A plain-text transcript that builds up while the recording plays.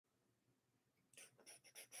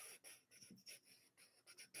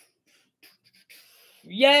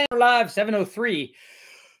Yeah, we're live 7:03.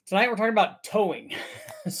 Tonight we're talking about towing.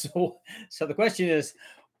 So the question is,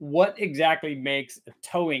 what exactly makes a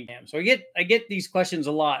towing cam? So I get these questions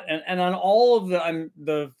a lot, and on all of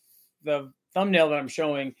the thumbnail that I'm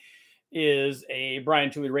showing is a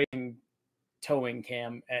Brian Tooley Racing towing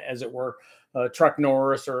cam, as it were, Truck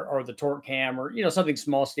Norris or the Torque Cam, or something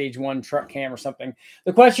small, stage one truck cam or something.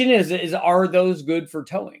 The question is are those good for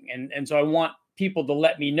towing? And so I want people to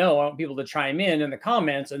let me know. I want people to chime in the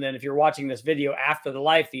comments, and then if you're watching this video after the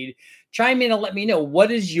live feed, chime in and let me know what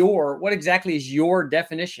exactly is your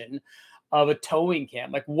definition of a towing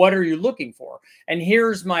cam. Like, what are you looking for? And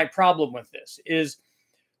here's my problem with this is,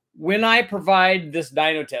 when I provide this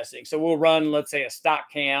dyno testing, so we'll run, let's say, a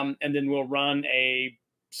stock cam, and then we'll run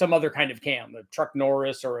some other kind of cam, a Truck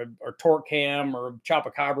Norris or Torque Cam or a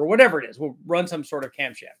Chupacabra, whatever it is. We'll run some sort of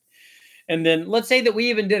camshaft. And then let's say that we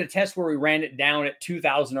even did a test where we ran it down at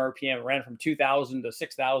 2,000 RPM, ran from 2,000 to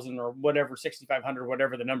 6,000 or whatever, 6,500,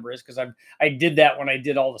 whatever the number is, because I did that when I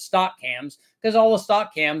did all the stock cams, because all the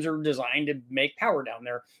stock cams are designed to make power down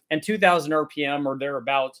there. And 2,000 RPM or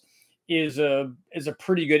thereabouts is a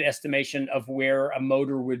pretty good estimation of where a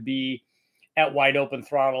motor would be at wide open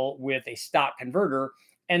throttle with a stock converter.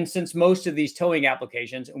 And since most of these towing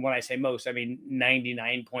applications, and when I say most, I mean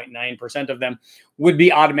 99.9% of them, would be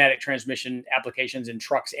automatic transmission applications in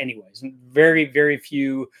trucks anyways, and very, very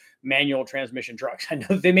few manual transmission trucks. I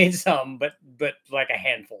know they made some, but like a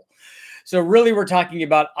handful. So really we're talking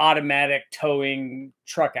about automatic towing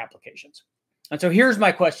truck applications. And so here's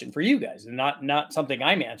my question for you guys, and not something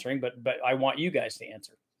I'm answering, but I want you guys to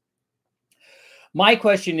answer. My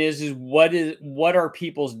question is what are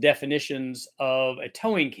people's definitions of a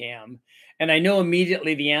towing cam? And I know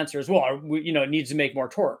immediately the answer is, well, it needs to make more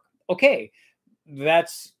torque. Okay,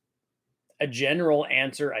 that's a general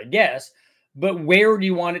answer, I guess. But where do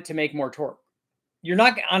you want it to make more torque? You're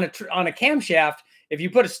not on a camshaft. If you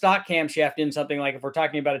put a stock camshaft in something, like if we're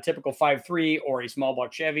talking about a typical 5.3 or a small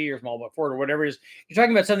block Chevy or small block Ford or whatever it is, you're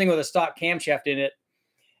talking about something with a stock camshaft in it.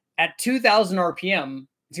 At 2,000 RPM,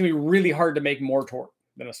 it's going to be really hard to make more torque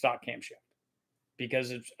than a stock camshaft,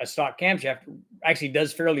 because a stock camshaft actually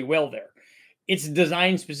does fairly well there. It's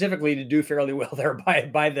designed specifically to do fairly well there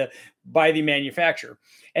by the manufacturer.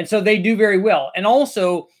 And so they do very well. And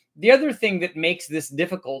also, the other thing that makes this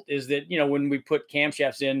difficult is that, when we put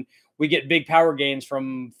camshafts in, we get big power gains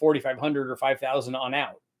from 4,500 or 5,000 on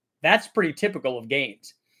out. That's pretty typical of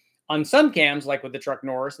gains. On some cams, like with the Truck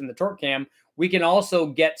Norris and the Torque Cam, we can also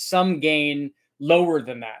get some gain lower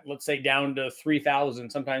than that. Let's say down to 3,000,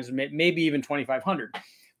 sometimes maybe even 2,500.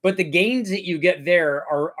 But the gains that you get there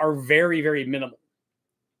are very, very minimal,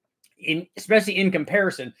 especially in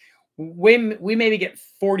comparison. We maybe get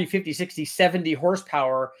 40, 50, 60, 70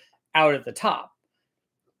 horsepower out at the top.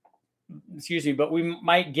 Excuse me, but we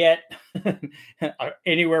might get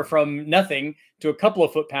anywhere from nothing to a couple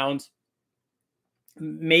of foot-pounds,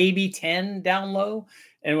 maybe 10 down low.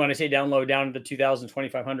 And when I say down low, down to 2,000,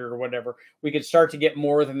 2,500 or whatever, we could start to get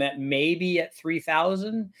more than that, maybe at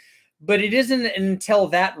 3,000. But it isn't until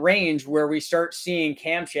that range where we start seeing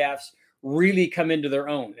camshafts really come into their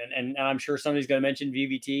own. And I'm sure somebody's going to mention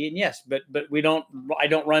VVT, and yes, but I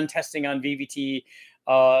don't run testing on VVT,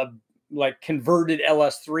 like converted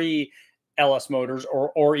LS3 LS motors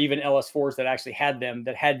or even LS4s that actually had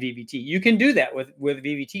VVT. You can do that with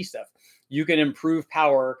VVT stuff. You can improve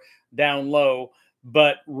power down low,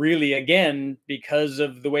 but really, again, because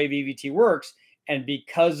of the way VVT works and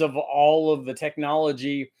because of all of the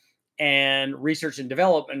technology and research and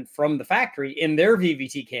development from the factory in their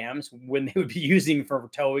VVT cams, when they would be using for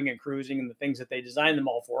towing and cruising and the things that they designed them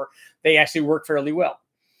all for, they actually work fairly well.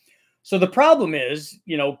 So the problem is,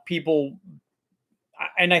 people,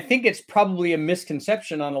 and I think it's probably a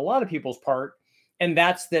misconception on a lot of people's part, and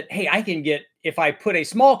that's that, hey, I can get, if I put a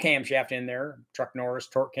small camshaft in there, Truck Norris,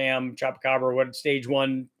 Torque Cam, Chupacabra, stage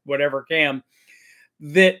one, whatever cam,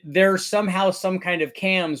 that there's somehow some kind of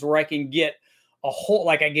cams where I can get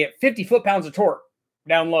I get 50 foot-pounds of torque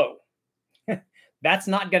down low. That's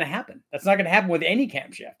not going to happen. That's not going to happen with any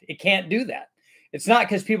camshaft. It can't do that. It's not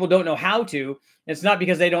because people don't know how to. It's not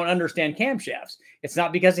because they don't understand camshafts. It's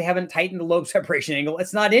not because they haven't tightened the lobe separation angle.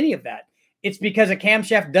 It's not any of that. It's because a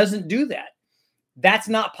camshaft doesn't do that. That's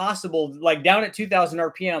not possible. Like down at 2,000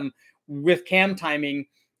 RPM with cam timing,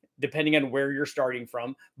 depending on where you're starting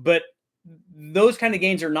from. But those kind of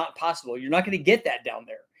gains are not possible. You're not going to get that down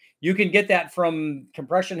there. You can get that from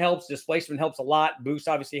compression helps, displacement helps a lot, boost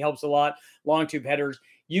obviously helps a lot, long tube headers.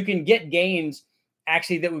 You can get gains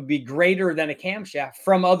actually that would be greater than a camshaft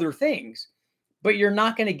from other things, but you're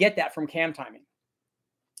not going to get that from cam timing.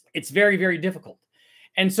 It's very, very difficult.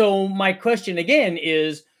 And so my question again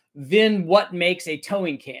is, then what makes a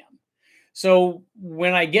towing cam? So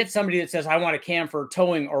when I get somebody that says I want a cam for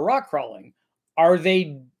towing or rock crawling, are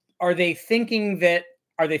they are they thinking that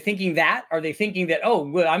are they thinking that are they thinking that, oh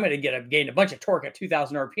well, I'm going to gain a bunch of torque at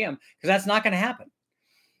 2000 RPM? Because that's not going to happen.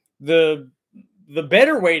 The the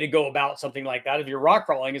better way to go about something like that, if you're rock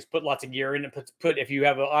crawling, is put lots of gear in and put if you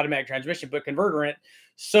have an automatic transmission, put converter in it,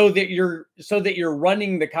 so that you're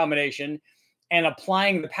running the combination and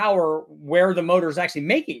applying the power where the motor is actually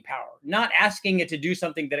making power, not asking it to do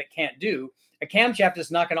something that it can't do. A camshaft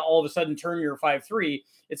is not going to all of a sudden turn your 5.3.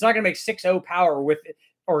 It's not going to make 6.0 power with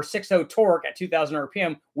or 6.0 torque at 2000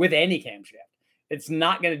 RPM with any camshaft. It's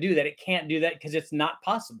not going to do that. It can't do that because it's not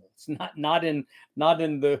possible. It's not in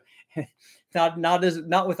the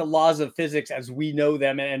not with the laws of physics as we know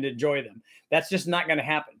them and enjoy them. That's just not going to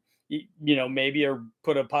happen. You know, maybe or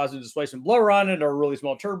put a positive displacement blower on it, or a really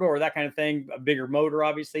small turbo, or that kind of thing, a bigger motor,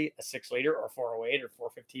 obviously a 6-liter or 408 or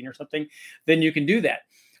 415 or something, then you can do that.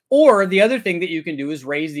 Or the other thing that you can do is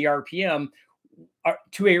raise the RPM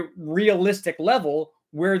to a realistic level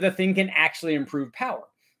where the thing can actually improve power.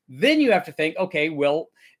 Then you have to think, okay, well,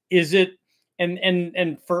 is it,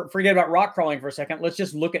 forget about rock crawling for a second. Let's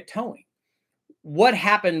just look at towing. What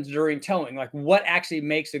happens during towing? Like, what actually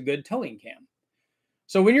makes a good towing cam?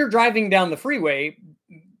 So when you're driving down the freeway,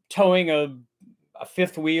 towing a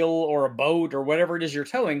fifth wheel or a boat or whatever it is you're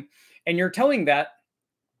towing, and you're towing that,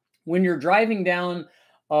 when you're driving down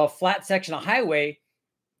a flat section of highway,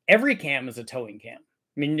 every cam is a towing cam.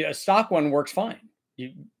 I mean, a stock one works fine.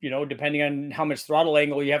 You know, depending on how much throttle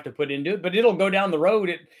angle you have to put into it, but it'll go down the road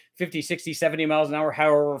at 50, 60, 70 miles an hour,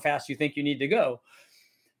 however fast you think you need to go.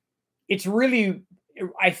 It's really,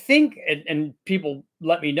 I think, and people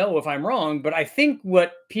let me know if I'm wrong, but I think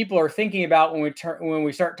what people are thinking about when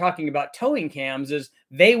we start talking about towing cams is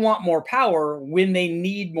they want more power when they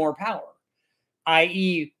need more power,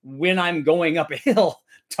 i.e., when I'm going up a hill,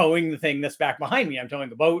 towing the thing that's back behind me. I'm towing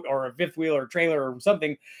a boat or a fifth wheel or trailer or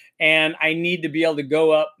something, and I need to be able to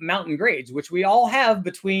go up mountain grades, which we all have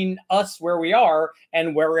between us where we are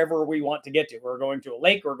and wherever we want to get to. We're going to a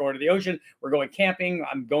lake, we're going to the ocean, we're going camping,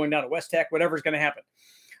 I'm going down to West Tech, whatever's going to happen.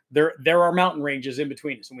 There are mountain ranges in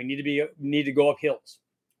between us, and we need to go up hills.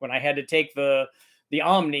 When I had to take the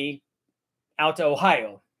Omni out to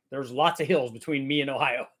Ohio, there's lots of hills between me and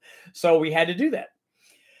Ohio, so we had to do that.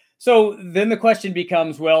 So then the question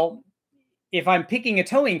becomes, well, if I'm picking a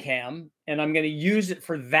towing cam and I'm going to use it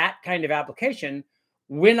for that kind of application,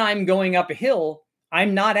 when I'm going up a hill,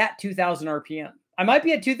 I'm not at 2000 RPM. I might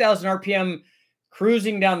be at 2000 RPM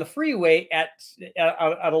cruising down the freeway at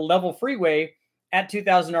a level freeway at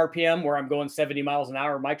 2000 RPM where I'm going 70 miles an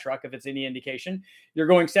hour. My truck, if it's any indication, you're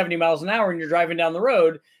going 70 miles an hour and you're driving down the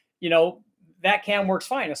road, you know, that cam works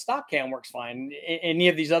fine. A stock cam works fine. Any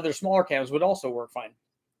of these other smaller cams would also work fine.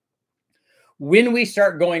 When we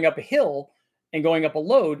start going up a hill and going up a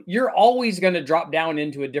load, you're always going to drop down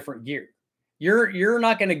into a different gear. You're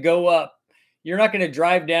not going to go up. You're not going to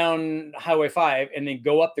drive down Highway 5 and then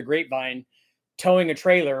go up the Grapevine towing a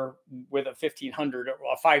trailer with a 1500 or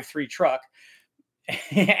a 5.3 truck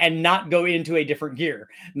and not go into a different gear,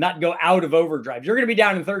 not go out of overdrive. You're going to be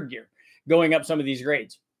down in third gear going up some of these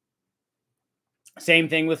grades. Same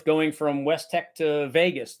thing with going from West Tech to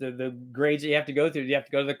Vegas, the grades that you have to go through. You have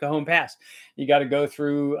to go to the Cajon Pass. You got to go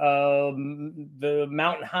through the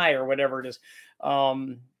Mountain High or whatever it is.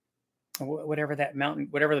 Whatever the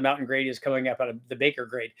mountain grade is coming up out of the Baker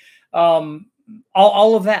grade.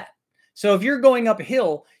 All of that. So if you're going up a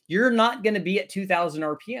hill, you're not going to be at 2000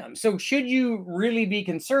 RPM. So should you really be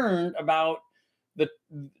concerned about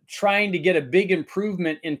trying to get a big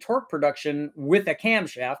improvement in torque production with a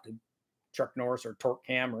camshaft, Chuck Norris or Torque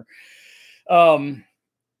Cam, or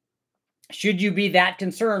should you be that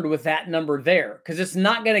concerned with that number there? Because it's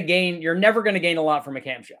not going to gain, you're never going to gain a lot from a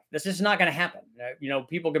camshaft. This is not going to happen. You know,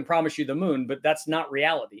 people can promise you the moon, but that's not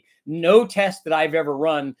reality. No test that I've ever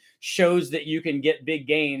run shows that you can get big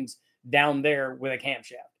gains down there with a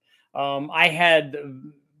camshaft. I had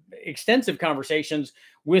extensive conversations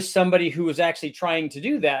with somebody who was actually trying to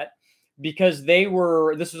do that because this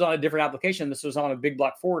was on a different application. This was on a big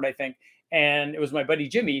block Ford, I think. And it was my buddy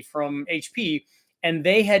Jimmy from HP, and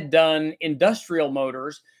they had done industrial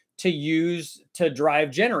motors to use to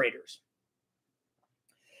drive generators.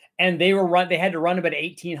 And they had to run about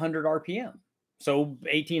 1800 RPM. So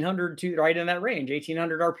 1800 to right in that range,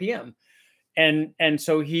 1800 RPM. And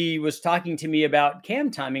so he was talking to me about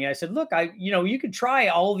cam timing. I said, look, you could try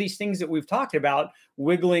all of these things that we've talked about,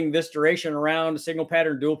 wiggling this duration around, single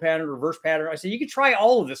pattern, dual pattern, reverse pattern. I said, you could try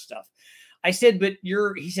all of this stuff. I said,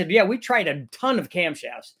 he said, yeah, we tried a ton of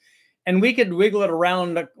camshafts. and we could wiggle it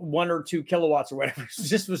around 1 or 2 kilowatts or whatever. It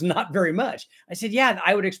just was not very much. I said, yeah,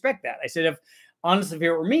 I would expect that. I said, if honestly, if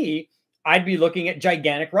it were me, I'd be looking at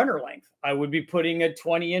gigantic runner length. I would be putting a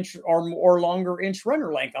 20-inch or longer inch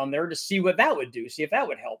runner length on there to see what that would do, see if that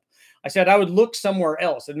would help. I said I would look somewhere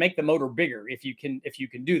else and make the motor bigger if you can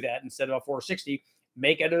do that. Instead of a 460,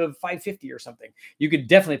 make it a 550 or something. You could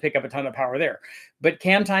definitely pick up a ton of power there. But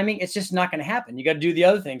cam timing, it's just not going to happen. You got to do the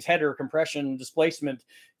other things: header, compression, displacement,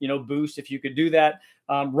 boost. If you could do that,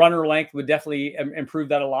 runner length would definitely improve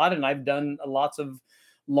that a lot. And I've done lots of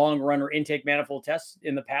long runner intake manifold tests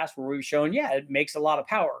in the past where we've shown, yeah, it makes a lot of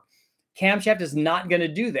power. Camshaft is not going to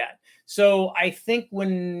do that. So I think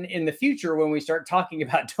when in the future, when we start talking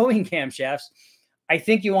about towing camshafts, I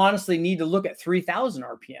think you honestly need to look at 3,000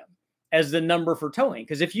 RPM as the number for towing.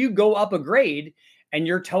 Because if you go up a grade and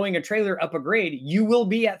you're towing a trailer up a grade, you will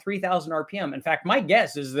be at 3,000 RPM. In fact, my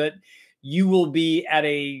guess is that you will be at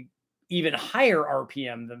a even higher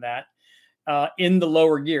RPM than that in the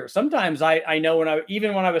lower gear. Sometimes I know when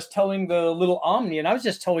I was towing the little Omni, and I was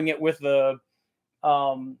just towing it with a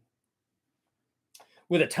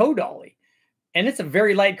tow dolly, and it's a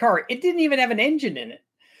very light car. It didn't even have an engine in it.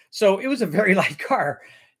 So it was a very light car.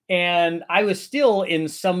 And I was still in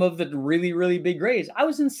some of the really, really big grades. I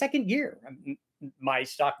was in second gear. My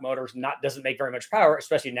stock motor doesn't make very much power,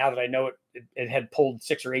 especially now that I know it had pulled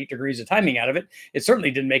 6 or 8 degrees of timing out of it. It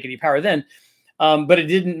certainly didn't make any power then, but it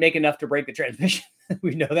didn't make enough to break the transmission.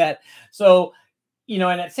 We know that. So,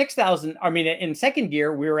 and at 6,000, in second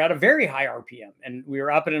gear, we were at a very high RPM, and we were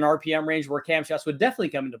up in an RPM range where camshafts would definitely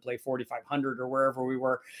come into play, 4,500 or wherever we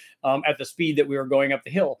were at the speed that we were going up the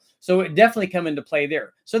hill. So it definitely come into play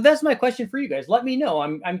there. So that's my question for you guys. Let me know.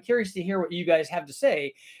 I'm curious to hear what you guys have to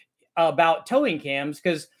say about towing cams,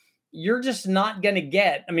 because you're just not going to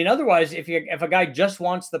get, otherwise, if a guy just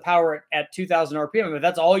wants the power at 2,000 RPM, if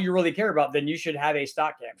that's all you really care about, then you should have a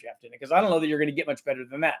stock camshaft in it, because I don't know that you're going to get much better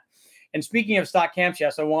than that. And speaking of stock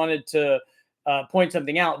camshafts, I wanted to point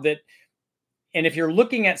something out and if you're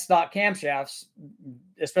looking at stock camshafts,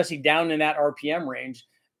 especially down in that RPM range,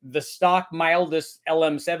 the stock mildest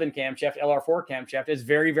LM7 camshaft, LR4 camshaft is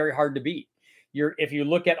very, very hard to beat. If you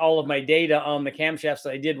look at all of my data on the camshafts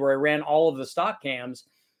that I did where I ran all of the stock cams,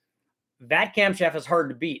 that camshaft is hard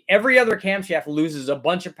to beat. Every other camshaft loses a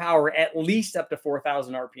bunch of power, at least up to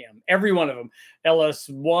 4,000 RPM. Every one of them.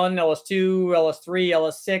 LS1, LS2, LS3,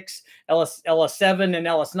 LS6, LS7, and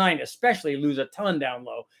LS9 especially lose a ton down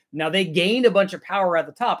low. Now, they gained a bunch of power at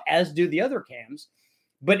the top, as do the other cams,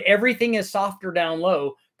 but everything is softer down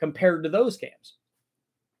low compared to those cams.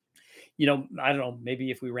 I don't know,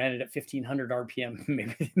 maybe if we ran it at 1,500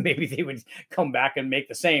 RPM, maybe they would come back and make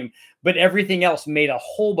the same. But everything else made a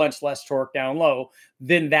whole bunch less torque down low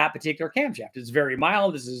than that particular camshaft. It's very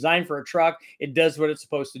mild. It's designed for a truck. It does what it's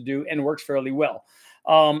supposed to do and works fairly well.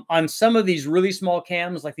 On some of these really small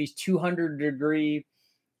cams, like these 200-degree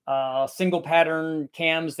single pattern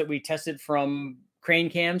cams that we tested from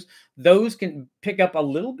Crane Cams, those can pick up a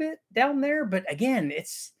little bit down there. But again,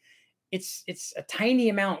 it's a tiny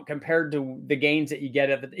amount compared to the gains that you get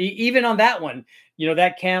at even on that one.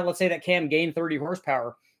 That cam, let's say that cam gained 30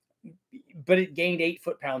 horsepower, but it gained 8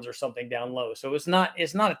 foot-pounds or something down low. So it's not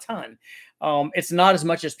a ton. It's not as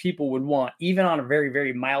much as people would want, even on a very,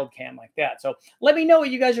 very mild cam like that. So let me know what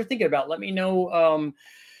you guys are thinking about. Let me know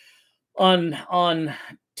on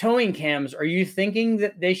towing cams. Are you thinking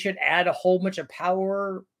that they should add a whole bunch of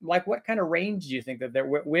power? Like, what kind of range do you think that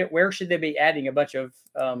where should they be adding a bunch of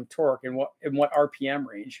torque, and what RPM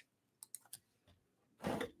range?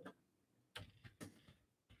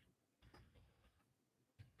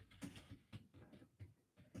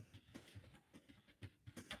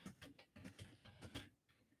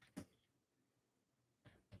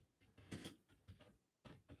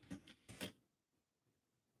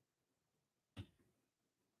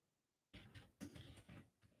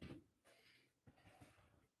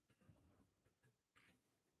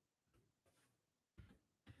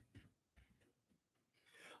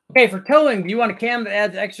 Okay, for towing, you want a cam that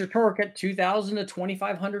adds extra torque at 2,000 to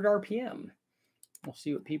 2,500 RPM. We'll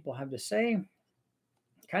see what people have to say.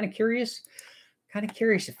 Kind of curious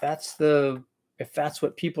if that's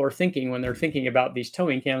what people are thinking when they're thinking about these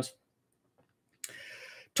towing cams.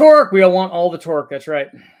 Torque, we all want all the torque. That's right.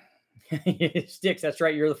 Sticks, that's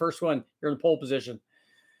right. You're the first one. You're in the pole position.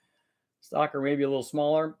 Stocker maybe a little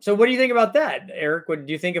smaller. So what do you think about that, Eric?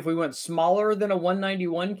 Do you think if we went smaller than a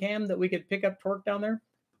 191 cam that we could pick up torque down there?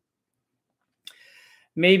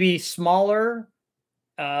 Maybe smaller,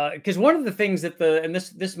 because one of the things that and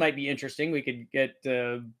this might be interesting. We could get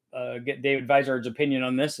David Vizard's opinion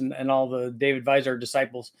on this and all the David Vizard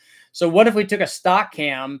disciples. So what if we took a stock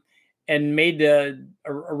cam and made a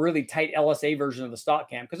really tight LSA version of the stock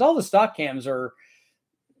cam, because all the stock cams are,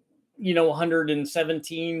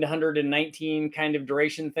 117 to 119 kind of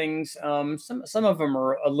duration things. Some of them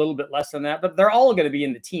are a little bit less than that, but they're all going to be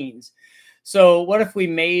in the teens. So what if we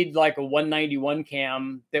made like a 191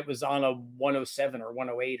 cam that was on a 107 or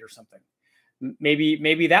 108 or something?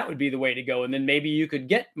 Maybe that would be the way to go, and then maybe you could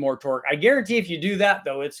get more torque. I guarantee if you do that,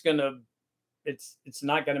 though, it's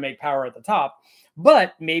not going to make power at the top.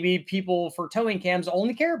 But maybe people for towing cams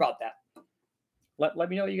only care about that. Let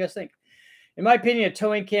me know what you guys think. In my opinion, a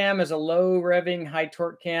towing cam is a low revving, high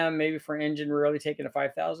torque cam, maybe for an engine really taking a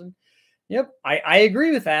 5,000. Yep, I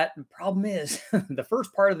agree with that. The problem is the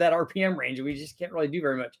first part of that RPM range, we just can't really do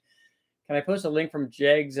very much. Can I post a link from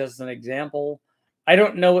Jegs as an example? I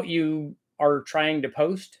don't know what you are trying to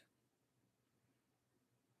post.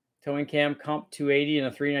 Towing cam comp 280 and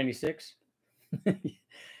a 396. Do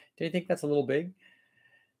you think that's a little big?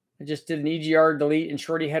 I just did an EGR delete and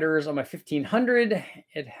shorty headers on my 1500.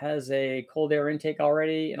 It has a cold air intake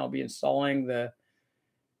already, and I'll be installing the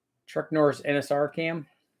Truck Norris NSR cam.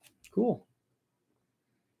 Cool.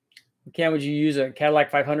 What cam would you use? A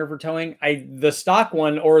Cadillac 500 for towing? The stock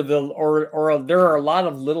one, or there are a lot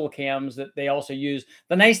of little cams that they also use.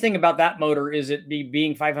 The nice thing about that motor is it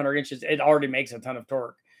being 500 inches, it already makes a ton of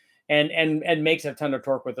torque, and makes a ton of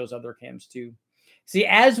torque with those other cams too. See,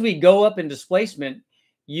 as we go up in displacement,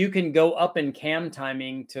 you can go up in cam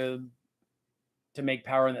timing to make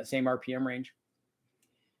power in that same RPM range.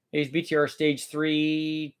 I used BTR Stage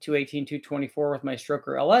 3, 218, 224 with my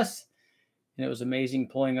Stroker LS, and it was amazing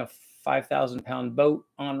pulling a 5,000-pound boat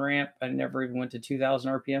on ramp. I never even went to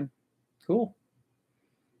 2,000 RPM. Cool.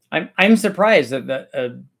 I'm surprised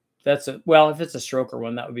that that's well, if it's a Stroker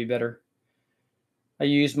one, that would be better. I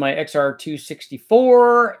used my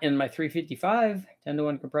XR264 in my 355,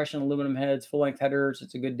 10-to-1 compression, aluminum heads, full-length headers.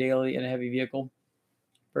 It's a good daily and a heavy vehicle.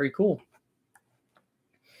 Very cool.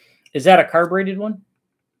 Is that a carbureted one?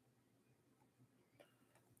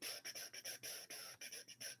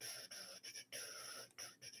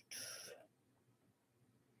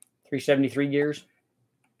 .373 gears.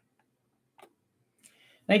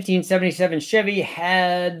 1977 Chevy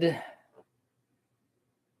had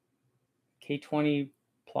K20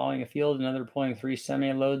 plowing a field, another pulling 3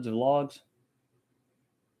 semi-loads of logs.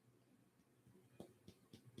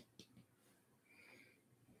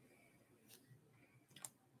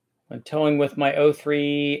 I'm towing with my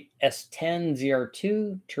 03 S10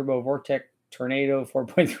 ZR2 Turbo Vortec Tornado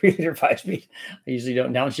 4.3 liter 5-speed. I usually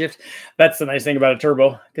don't downshift. That's the nice thing about a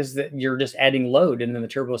turbo, because you're just adding load, and then the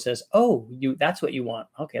turbo says, "Oh, that's what you want.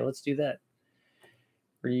 Okay, let's do that."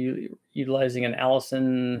 Are you utilizing an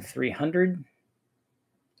Allison 300?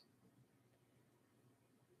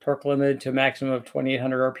 Torque limited to a maximum of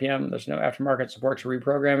 2,800 RPM. There's no aftermarket support to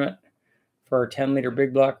reprogram it. For our 10-liter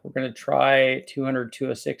big block, we're going to try 200,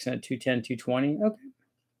 206, and a 210, 220. Okay.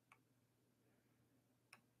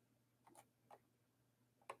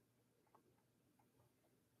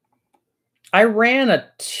 I ran a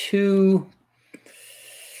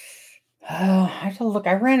I have to look.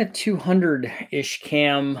 I ran a 200-ish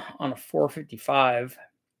cam on a 455,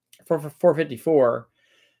 454.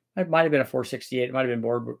 It might have been a 468. It might have been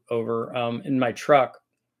bored over in my truck.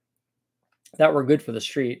 That were good for the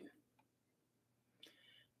street.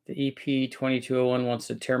 The EP2201 wants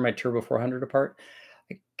to tear my Turbo 400 apart.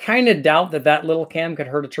 I kind of doubt that little cam could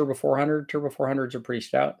hurt a Turbo 400. Turbo 400s are pretty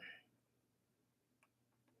stout.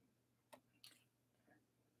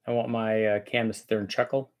 I want my cam to sit there and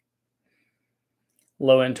chuckle.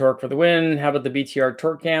 Low end torque for the win. How about the BTR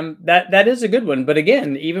torque cam? That is a good one. But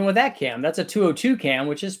again, even with that cam, that's a 202 cam,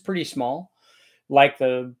 which is pretty small. Like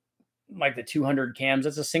the 200 cams,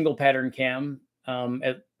 that's a single pattern cam.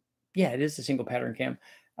 Yeah, it is a single pattern cam.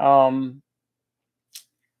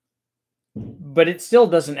 But it still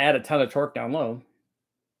doesn't add a ton of torque down low.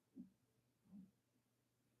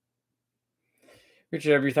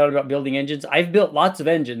 Richard, have you thought about building engines? I've built lots of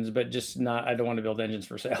engines, but just not, I don't want to build engines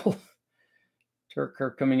for sale. Turk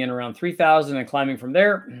curve coming in around 3,000 and climbing from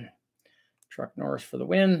there. Truck Norris for the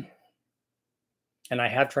win. And I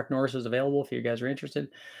have Truck Norris's available if you guys are interested.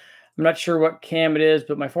 I'm not sure what cam it is,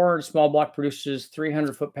 but my 400 small block produces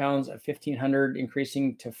 300 foot-pounds at 1,500,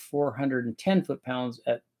 increasing to 410 foot-pounds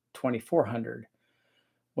at 2,400.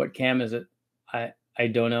 What cam is it? I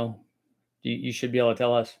don't know. You should be able to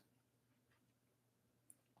tell us.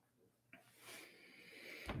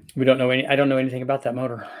 We don't know I don't know anything about that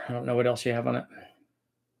motor. I don't know what else you have on it.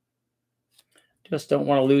 Just don't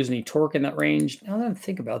want to lose any torque in that range. Now that I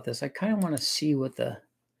think about this, I kind of want to see what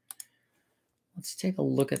let's take a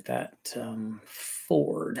look at that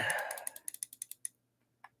Ford.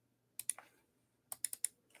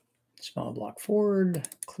 Small block Ford,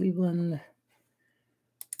 Cleveland,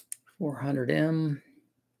 400M.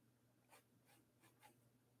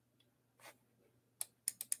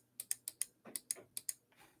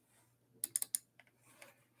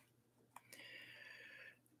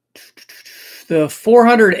 The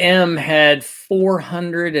 400M had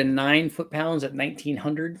 409 foot-pounds at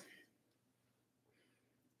 1900.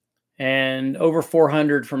 And over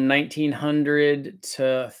 400 from 1900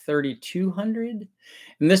 to 3200.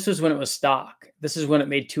 And this was when it was stock. This is when it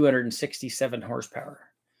made 267 horsepower.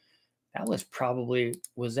 That was probably,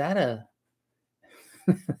 was that a,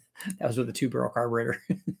 that was with a 2-barrel carburetor.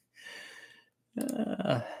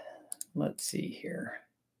 Let's see here.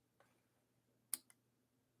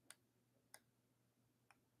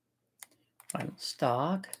 Final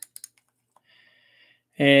stock.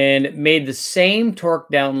 And it made the same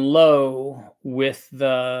torque down low with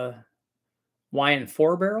the YN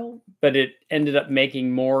 4-barrel, but it ended up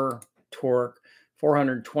making more torque,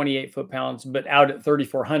 428 foot-pounds, but out at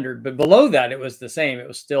 3,400. But below that, it was the same. It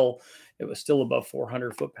was still above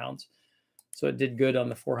 400 foot-pounds. So it did good on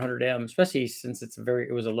the 400M, especially since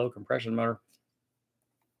it was a low compression motor.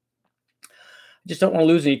 I just don't want to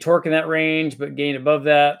lose any torque in that range, but gain above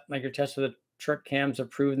that. Like your test with the truck cams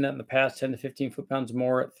have proven that in the past, 10 to 15 foot-pounds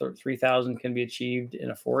more at 3,000 can be achieved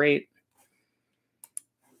in a 4.8.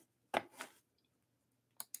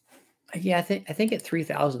 Yeah, I think at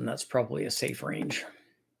 3,000, that's probably a safe range.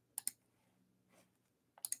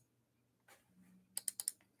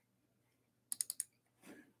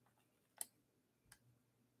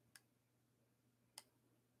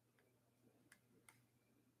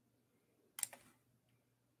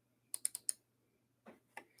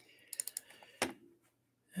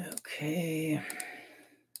 Okay.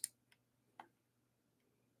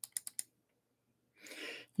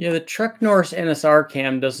 Yeah, the Truck Norris NSR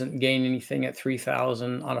cam doesn't gain anything at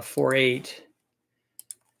 3,000 on a 4.8,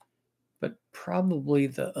 but probably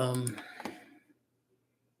the probably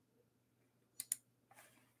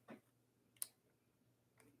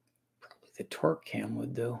the torque cam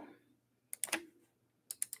would though.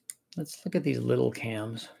 Let's look at these little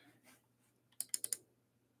cams.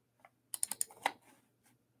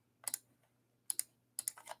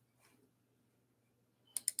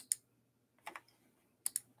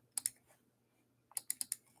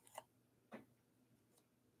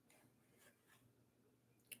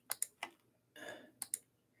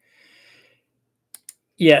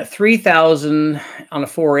 Yeah, 3,000 on a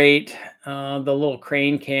 4.8. The little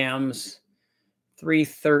crane cams,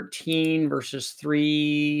 313 versus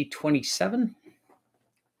 327.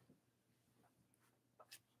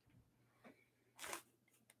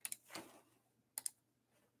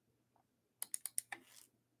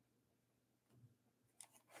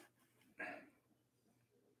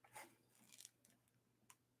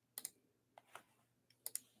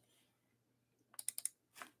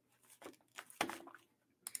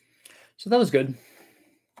 So that was good.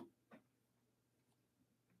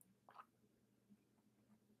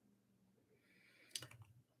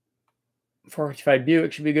 .455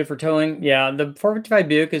 Buick should be good for towing. Yeah, the .455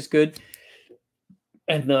 Buick is good.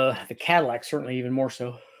 And the Cadillac certainly even more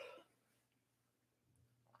so.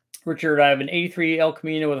 Richard, I have an 83 El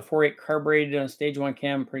Camino with a 4.8 carbureted on a stage 1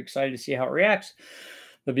 cam. I'm pretty excited to see how it reacts.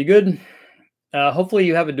 That'll be good. Hopefully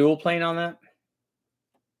you have a dual plane on that.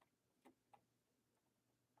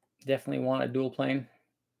 Definitely want a dual plane.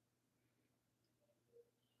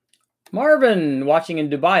 Marvin, watching in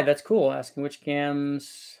Dubai. That's cool. Asking which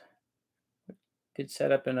cams good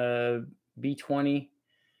setup in a B20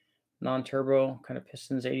 non-turbo kind of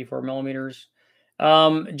pistons, 84 millimeters.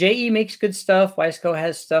 JE makes good stuff. Wiseco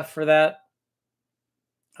has stuff for that.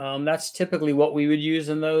 That's typically what we would use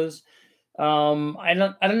in those. I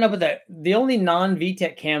don't know about that. The only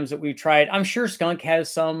non-VTEC cams that we've tried, I'm sure Skunk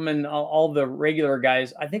has some, and all the regular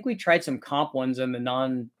guys. I think we tried some comp ones in the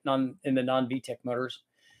non-VTEC motors.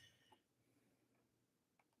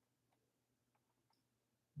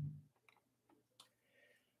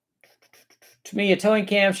 To me, a towing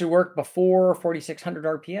cam should work before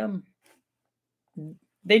 4,600 RPM.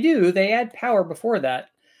 They do. They add power before that.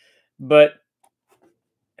 But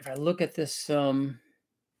if I look at this, look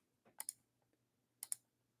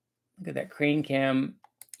at that crane cam,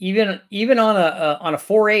 even on a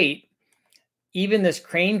 4.8, even this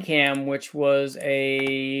crane cam, which was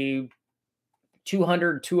a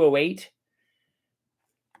 208,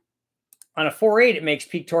 on a 4.8, it makes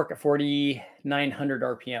peak torque at 4,900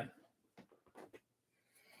 RPM.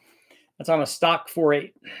 That's on a stock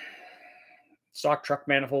 4.8. Stock truck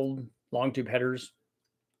manifold, long tube headers.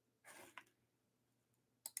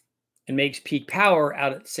 It makes peak power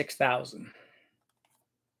out at 6,000.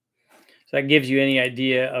 So that gives you any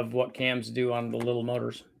idea of what cams do on the little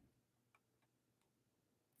motors.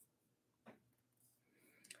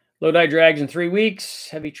 Low die drags in 3 weeks.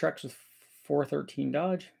 Heavy trucks with 413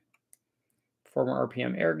 Dodge. Former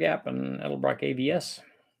RPM air gap and Edelbrock ABS.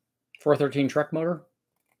 413 truck motor.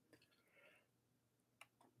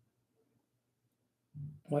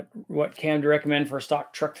 What cam do you recommend for a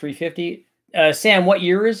stock truck 350? Sam, what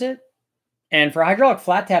year is it? And for hydraulic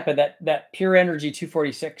flat tap, that Pure Energy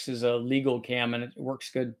 246 is a legal cam and it works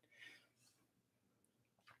good.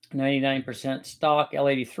 99% stock,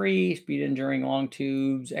 L83, speed enduring long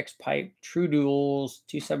tubes, X pipe, true duals,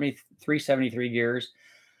 373 gears.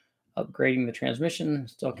 Upgrading the transmission.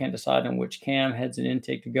 Still can't decide on which cam, heads and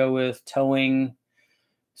intake to go with. Towing.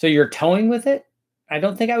 So you're towing with it? I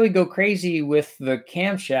don't think I would go crazy with the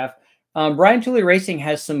camshaft. Brian Tooley Racing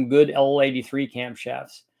has some good L83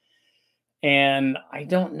 camshafts. And I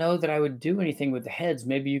don't know that I would do anything with the heads.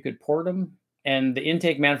 Maybe you could port them. And the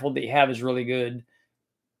intake manifold that you have is really good.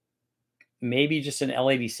 Maybe just an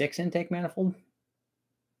L86 intake manifold.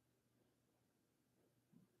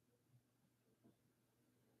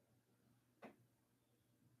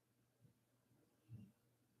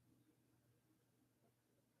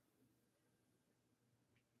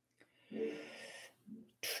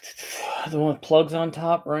 The one with plugs on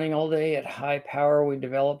top, running all day at high power. We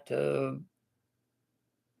developed a...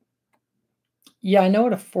 Yeah, I know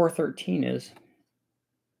what a 413 is.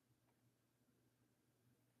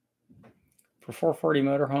 For 440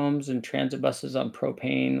 motorhomes and transit buses on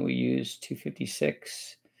propane, we use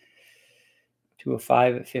 256,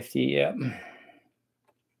 205 at 50. Yeah.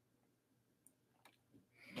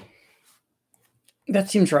 That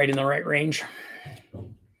seems right in the right range.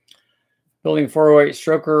 Building 408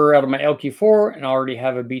 stroker out of my LQ4 and already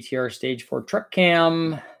have a BTR stage 4 truck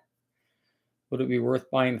cam. Would it be worth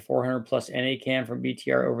buying the 400 plus NA cam from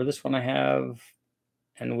BTR over this one I have?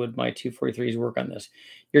 And would my 243s work on this?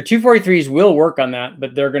 Your 243s will work on that,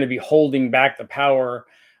 but they're going to be holding back the power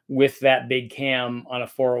with that big cam on a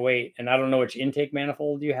 408. And I don't know which intake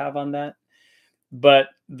manifold you have on that, but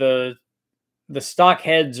the stock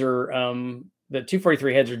heads are, the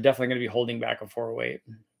 243 heads are definitely going to be holding back a 408,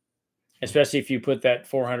 especially if you put that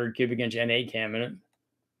 400 cubic inch NA cam in it.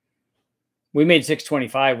 We made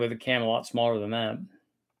 625 with a cam a lot smaller than that.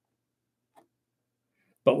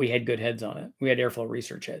 But we had good heads on it. We had airflow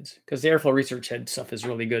research heads because the airflow research head stuff is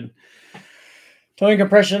really good. Towing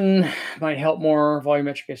compression might help more.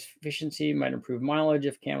 Volumetric efficiency might improve mileage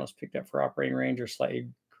if cam was picked up for operating range or slightly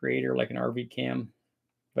greater, like an RV cam.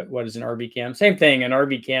 But what is an RV cam? Same thing. An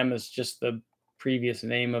RV cam is just the previous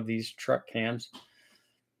name of these truck cams.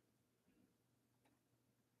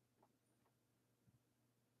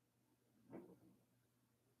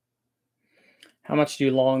 How much do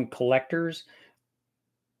you long collectors?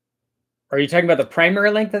 Are you talking about the primary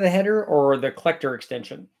length of the header or the collector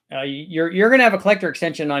extension? You're going to have a collector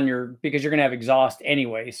extension on your, because you're going to have exhaust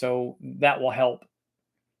anyway, so that will help.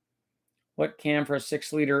 What cam for a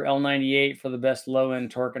 6-liter L98 for the best low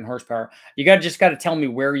end torque and horsepower? You just got to tell me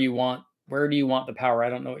where do you want the power? I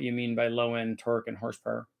don't know what you mean by low end torque and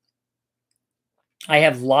horsepower. I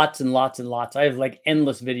have lots and lots and lots. I have like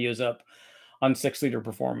endless videos up on 6-liter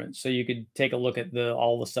performance, so you could take a look at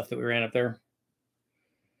all the stuff that we ran up there.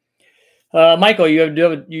 Michael, you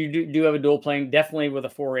do have a dual plane. Definitely with a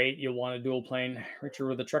 4.8, you'll want a dual plane. Richard,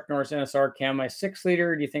 with the Truck Norris NSR cam, my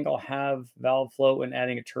 6-liter, do you think I'll have valve float when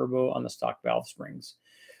adding a turbo on the stock valve springs?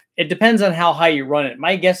 It depends on how high you run it.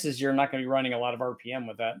 My guess is you're not going to be running a lot of RPM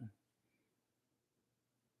with that.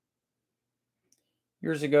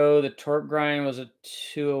 Years ago, the torque grind was a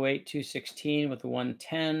 208, 216 with the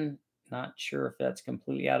 110. Not sure if that's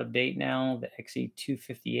completely out of date now. The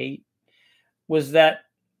XE258.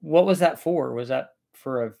 What was that for? Was that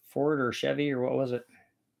for a Ford or Chevy, or what was it?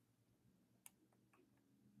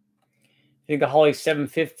 I think the Holley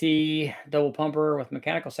 750 double pumper with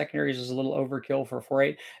mechanical secondaries is a little overkill for a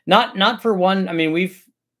 4.8. Not for one. I mean, we've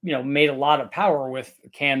made a lot of power with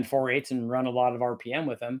canned 4.8s and run a lot of RPM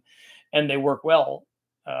with them, and they work well.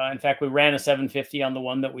 In fact, we ran a 750 on the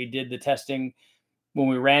one that we did the testing when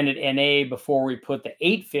we ran it NA before we put the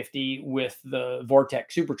 850 with the Vortec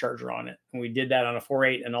supercharger on it. And we did that on a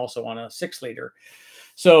 4.8 and also on a 6-liter.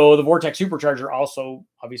 So the Vortec supercharger also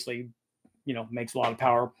obviously, makes a lot of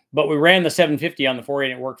power, but we ran the 750 on the 4.8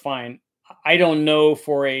 and it worked fine. I don't know,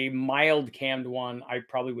 for a mild cammed one, I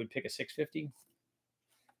probably would pick a 650.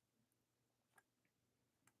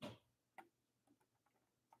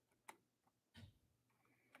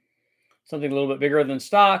 Something a little bit bigger than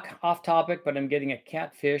stock, off topic, but I'm getting a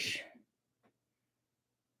catfish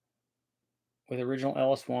with original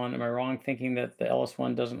LS1. Am I wrong thinking that the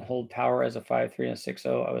LS1 doesn't hold power as a 5.3 and a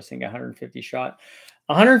 6.0? I was thinking 150 shot.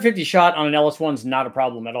 150 shot on an LS1 is not a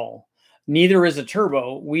problem at all. Neither is a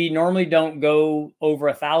turbo. We normally don't go over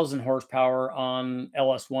 1,000 horsepower on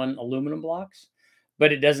LS1 aluminum blocks,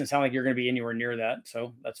 but it doesn't sound like you're going to be anywhere near that,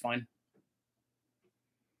 so that's fine.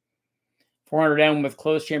 400M with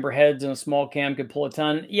closed chamber heads and a small cam could pull a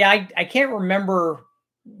ton. Yeah, I can't remember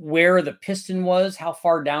where the piston was, how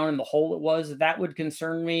far down in the hole it was. That would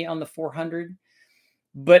concern me on the 400.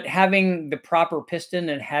 But having the proper piston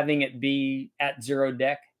and having it be at zero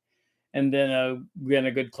deck and then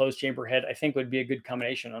a good closed chamber head, I think would be a good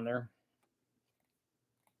combination on there.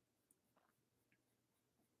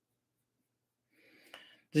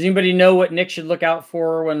 Does anybody know what Nick should look out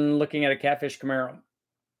for when looking at a Catfish Camaro?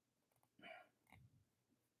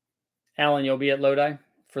 Alan, you'll be at Lodi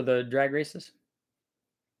for the drag races?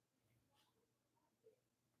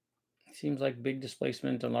 Seems like big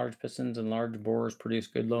displacement and large pistons and large bores produce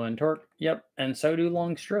good low-end torque. Yep, and so do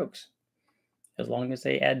long strokes. As long as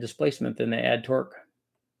they add displacement, then they add torque.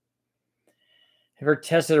 Ever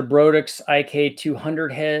tested a Brodix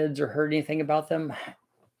IK200 heads or heard anything about them?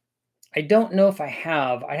 I don't know if I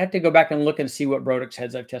have. I'd have to go back and look and see what Brodix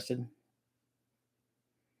heads I've tested.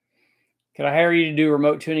 Could I hire you to do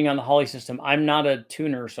remote tuning on the Holley system? I'm not a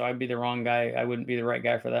tuner, so I'd be the wrong guy. I wouldn't be the right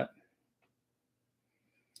guy for that.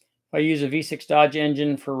 If I use a V6 Dodge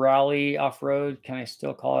engine for rally off-road, can I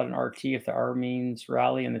still call it an RT if the R means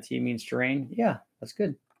rally and the T means terrain? Yeah, that's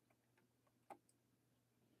good.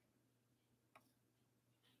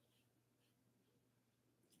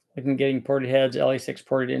 Looking getting ported heads, LE6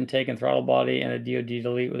 ported intake and throttle body, and a DOD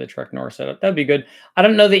delete with a truck North setup. That'd be good. I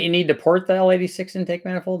don't know that you need to port the L86 intake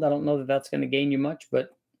manifold. I don't know that that's going to gain you much,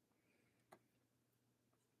 but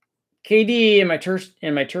KD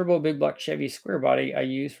in my turbo big block Chevy square body I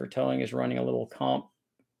use for towing is running a little comp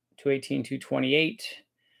 218, 228,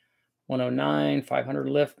 109, 500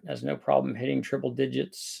 lift. Has no problem hitting triple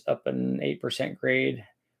digits up an 8% grade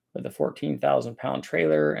with a 14,000 pound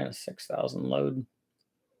trailer and a 6,000 load.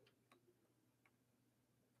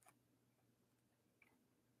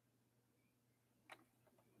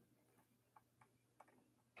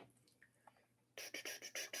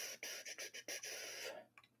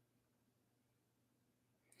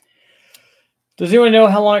 Does anyone know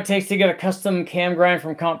how long it takes to get a custom cam grind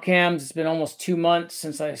from Comp Cams? It's been almost 2 months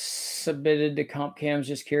since I submitted to Comp Cams.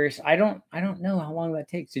 Just curious. I don't know how long that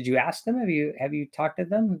takes. Did you ask them? Have you talked to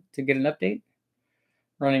them to get an update?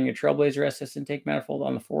 Running a Trailblazer SS intake manifold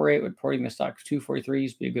on the 4.8 with porting the stock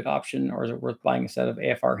 243s be a good option, or is it worth buying a set of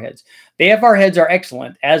AFR heads? The AFR heads are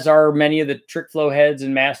excellent, as are many of the trick flow heads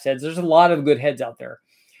and mast heads. There's a lot of good heads out there.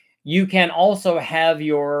 You can also have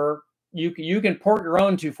your you can port your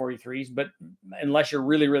own 243s, but unless you're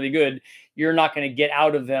really, really good, you're not going to get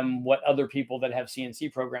out of them what other people that have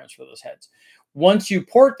CNC programs for those heads. Once you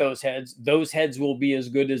port those heads will be as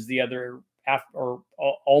good as the other, or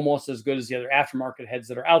almost as good as the other aftermarket heads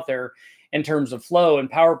that are out there in terms of flow and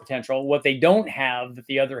power potential. What they don't have that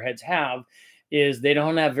the other heads have is they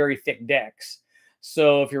don't have very thick decks.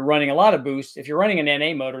 So if you're running a lot of boost, if you're running an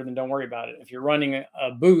NA motor, then don't worry about it. If you're running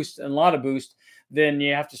a boost and a lot of boost, then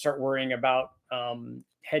you have to start worrying about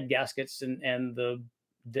head gaskets and the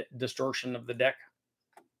distortion of the deck.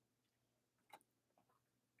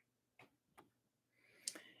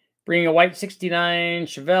 Bringing a white 69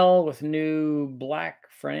 Chevelle with new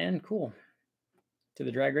black front end. Cool. To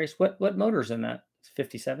the drag race. What motor's in that? It's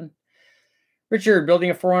 57. Richard, building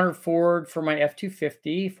a 400 Ford for my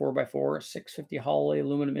F250, 4x4, 650 Holley,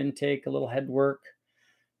 aluminum intake, a little head work,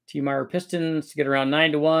 T-Meyer pistons to get around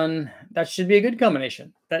 9-to-1. That should be a good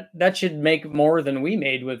combination. That should make more than we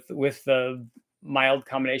made with the mild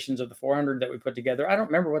combinations of the 400 that we put together. I don't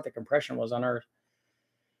remember what the compression was on our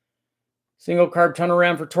single carb tunnel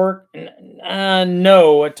ram for torque.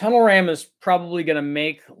 No, a tunnel ram is probably going to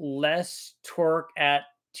make less torque at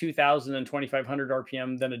 2,000 and 2,500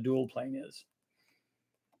 RPM than a dual plane is.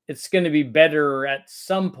 It's going to be better at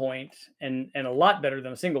some point and a lot better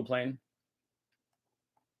than a single plane.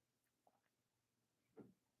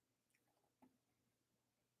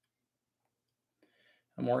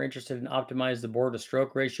 I'm more interested in optimize the bore to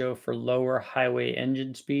stroke ratio for lower highway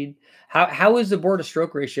engine speed. How is the bore to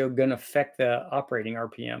stroke ratio going to affect the operating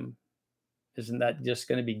RPM? Isn't that just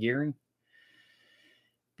going to be gearing?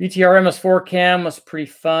 BTR MS4 cam was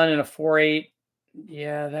pretty fun in a 4.8.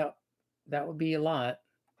 Yeah, that would be a lot.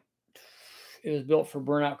 It was built for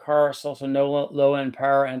burnout cars, also no low end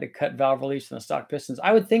power and to cut valve release in the stock pistons.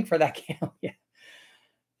 I would think for that cam, yeah.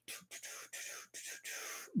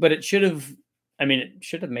 But it should have, I mean, it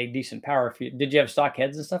should have made decent power. Did you have stock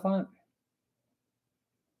heads and stuff on it?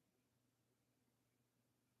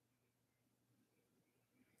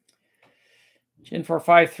 Gen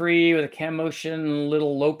 453 with a cam motion,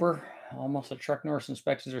 little loper, almost a Truck Norris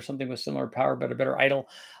inspections or something with similar power but a better idle.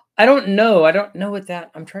 I don't know. I don't know what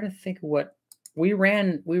that. I'm trying to think of what we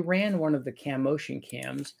ran. We ran one of the cam motion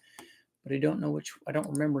cams, but I don't know which. I don't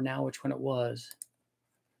remember now which one it was.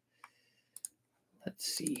 Let's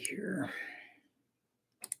see here.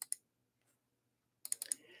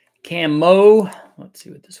 Camo. Let's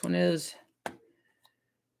see what this one is.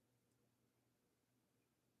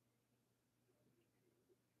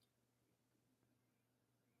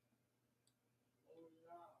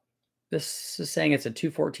 This is saying it's a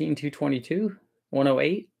 214, 222,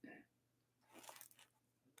 108.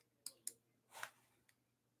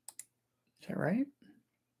 Is that right?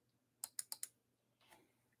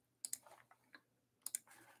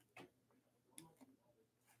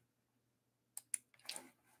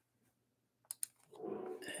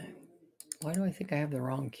 Why do I think I have the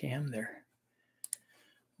wrong cam there?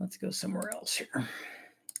 Let's go somewhere else here.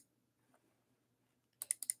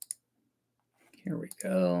 Here we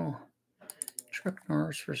go. Truck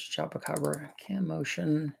Norris versus Chupacabra. Cam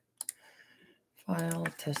motion. File,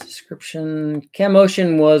 test description. Cam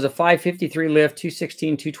motion was a 553 lift,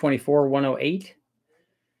 216, 224, 108.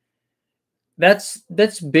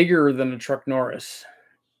 That's bigger than a Truck Norris.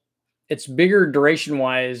 It's bigger duration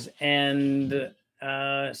wise, and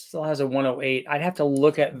still has a 108. I'd have to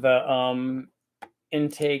look at the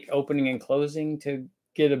intake opening and closing to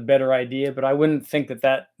get a better idea, but I wouldn't think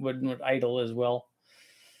that would idle as well.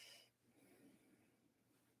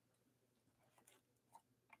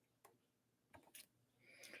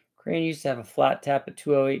 Crane used to have a flat tap at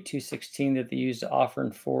 208, 216 that they used to offer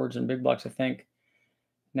in Fords and big blocks, I think.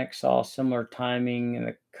 Next saw similar timing in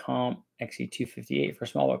the Comp XE258 for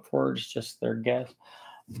small block Fords, just their guess.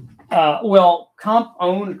 Well, Comp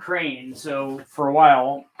owned Crane, so for a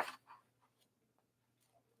while.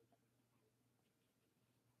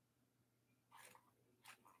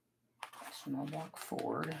 Small block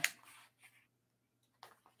Ford.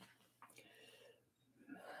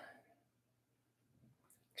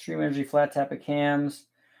 Extreme Energy flat tap of cams.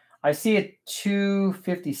 I see a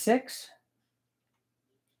 256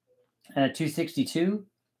 and a 262,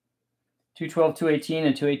 212, 218,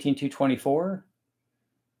 and 218, 224.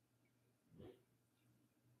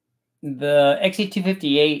 The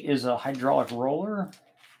XE258 is a hydraulic roller.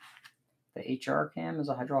 The HR cam is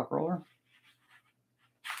a hydraulic roller.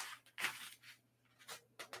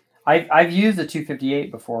 I've used the 258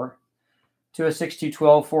 before. 206,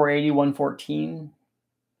 212, 480, 114.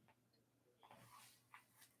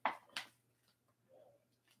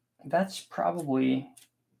 That's probably,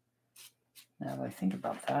 now that I think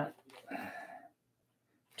about that,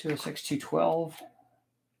 206, 212.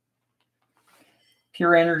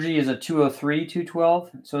 Pure Energy is a 203,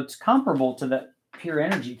 212. So it's comparable to that Pure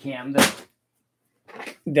Energy cam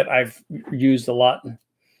that I've used a lot.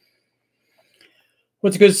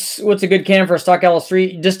 What's a good cam for a stock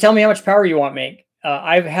LS3? Just tell me how much power you want, make.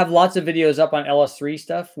 I have lots of videos up on LS3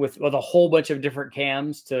 stuff with a whole bunch of different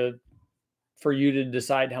cams for you to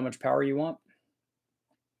decide how much power you want.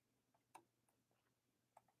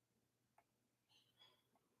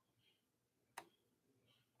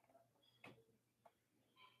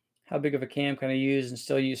 How big of a cam can I use and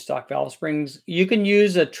still use stock valve springs? You can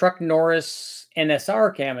use a Truck Norris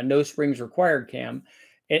NSR cam, a no springs required cam,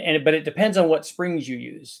 but it depends on what springs you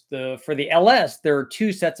use. For the LS, there are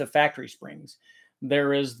two sets of factory springs.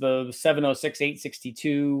 There is the 706,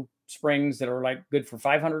 862 springs that are like good for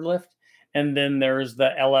 500 lift, and then there's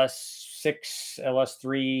the LS6,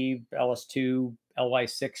 LS3, LS2,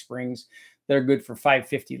 LY6 springs that are good for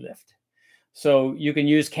 550 lift. So you can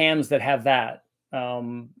use cams that have that.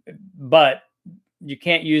 But you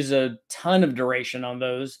can't use a ton of duration on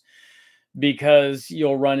those because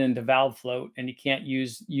you'll run into valve float, and you can't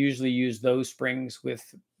usually use those springs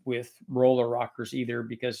with roller rockers either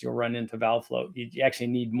because you'll run into valve float. You actually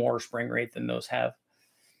need more spring rate than those have.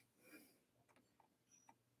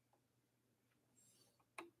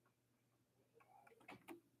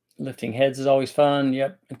 Lifting heads is always fun.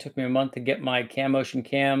 Yep. It took me a month to get my Cam Motion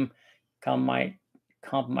cam. Comp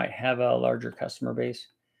might have a larger customer base.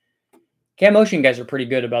 Cam Motion guys are pretty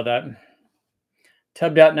good about that.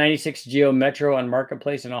 Tubbed out 96 Geo Metro on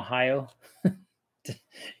Marketplace in Ohio.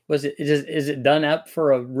 Is it done up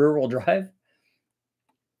for a rear-wheel drive?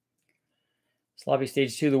 Sloppy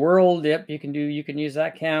Stage 2 of the world. Yep, you can use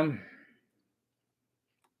that cam.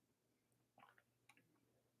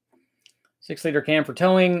 6-liter cam for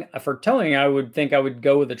towing. For towing, I would think I would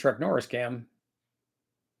go with the Truck Norris cam.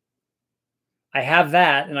 I have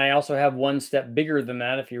that, and I also have one step bigger than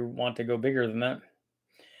that if you want to go bigger than that.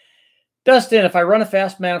 Dustin, if I run a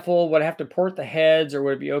fast manifold, would I have to port the heads, or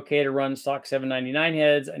would it be okay to run stock 799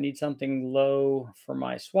 heads? I need something low for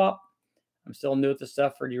my swap. I'm still new at this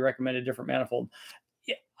stuff, or do you recommend a different manifold?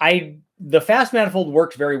 The fast manifold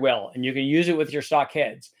works very well, and you can use it with your stock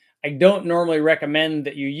heads. I don't normally recommend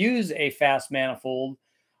that you use a fast manifold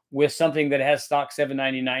with something that has stock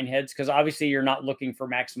 799 heads, because obviously you're not looking for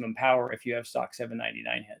maximum power if you have stock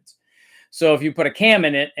 799 heads. So if you put a cam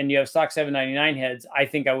in it and you have stock 799 heads, I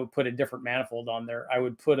think I would put a different manifold on there. I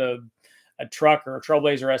would put a truck or a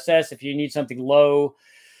Trailblazer SS. If you need something low,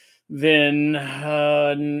 then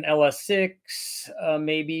an LS6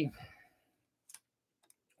 maybe,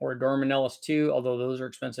 or a Dorman LS2, although those are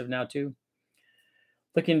expensive now too.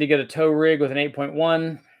 Looking to get a tow rig with an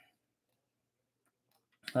 8.1.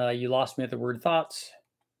 You lost me at the word thoughts.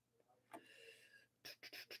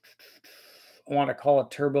 I want to call a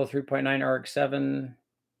turbo 3.9 RX-7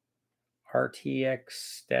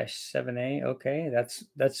 RTX-7A. Okay,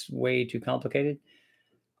 that's way too complicated.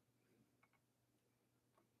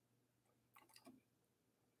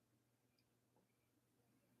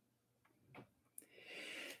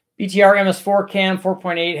 BTR MS4 cam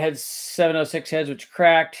 4.8 had 706 heads, which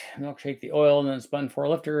cracked. Milkshake the oil and then spun 4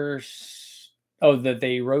 lifters. Oh, that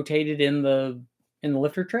they rotated in the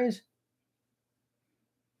lifter trays.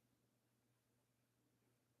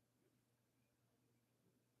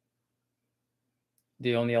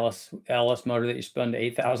 The only LS motor that you spun to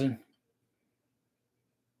 8,000.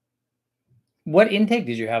 What intake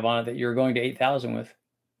did you have on it that you're going to 8,000 with?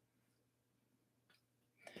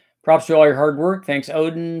 Props to all your hard work. Thanks,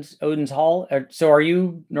 Odin's Hall. So are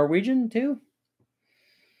you Norwegian too?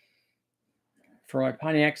 For my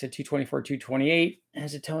Pontiacs at 224, 228.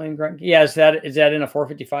 Has a towing grunt. Yeah, is that in a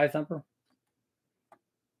 455 thumper?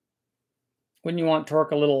 Wouldn't you want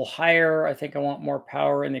torque a little higher? I think I want more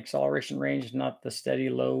power in the acceleration range, not the steady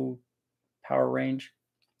low power range.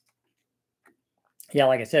 Yeah,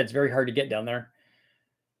 like I said, it's very hard to get down there.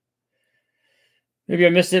 Maybe I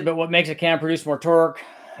missed it, but what makes a cam produce more torque?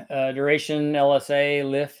 Duration, LSA,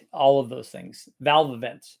 lift, all of those things. Valve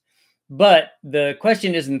events. But the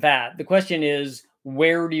question isn't that. The question is,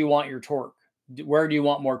 where do you want your torque? Where do you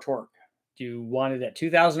want more torque? Do you want it at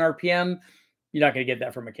 2,000 RPM? You're not going to get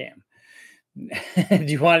that from a cam. Do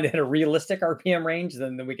you want it at a realistic RPM range?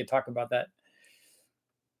 Then we could talk about that.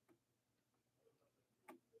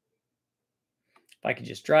 If I could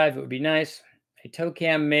just drive, it would be nice. A tow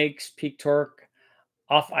cam makes peak torque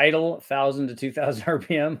off idle 1,000 to 2,000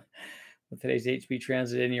 RPM. With today's HP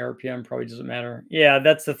transit, any RPM probably doesn't matter. Yeah,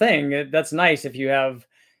 that's the thing. That's nice if you have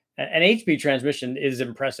an HP transmission is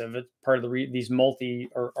impressive. It's part of the these multi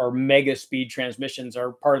or mega speed transmissions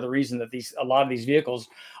are part of the reason that a lot of these vehicles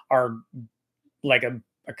are like a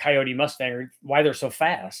Coyote Mustang, or why they're so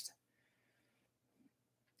fast.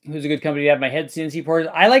 Who's a good company to have my head CNC porters?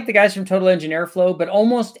 I like the guys from Total Engine Airflow, but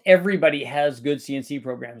almost everybody has good CNC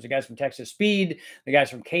programs. The guys from Texas Speed, the guys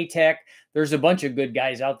from K-Tech. There's a bunch of good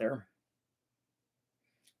guys out there.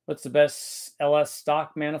 What's the best LS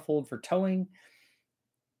stock manifold for towing?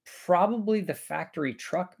 Probably the factory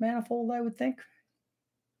truck manifold, I would think.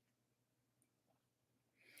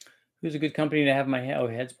 Who's a good company to have my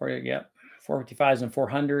heads part? Yep. 455s and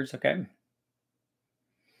 400s. Okay.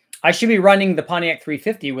 I should be running the Pontiac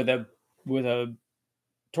 350 with a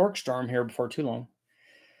torque storm here before too long.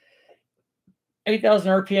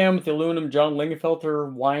 8,000 RPM with the aluminum John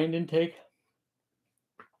Lingenfelter wind intake.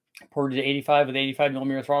 Ported to 85 with 85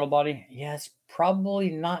 millimeter throttle body. Yeah, it's probably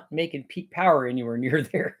not making peak power anywhere near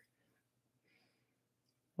there.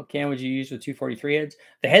 What cam would you use with 243 heads?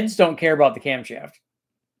 The heads don't care about the camshaft.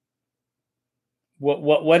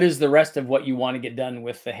 What is the rest of what you want to get done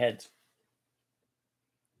with the heads?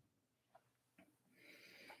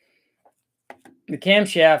 The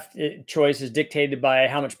camshaft choice is dictated by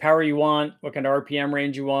how much power you want, what kind of RPM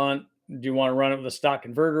range you want. Do you want to run it with a stock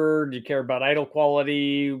converter? Do you care about idle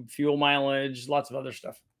quality, fuel mileage, lots of other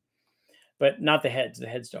stuff? But not the heads. The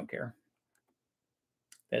heads don't care.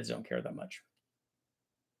 The heads don't care that much.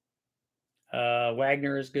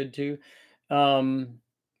 Wagner is good too.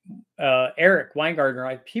 Eric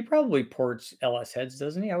Weingartner, he probably ports LS heads,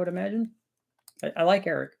 doesn't he? I would imagine. I like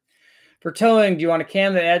Eric. For towing, do you want a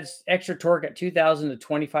cam that adds extra torque at 2,000 to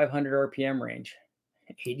 2,500 RPM range?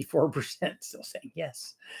 84% still saying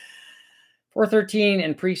yes. 413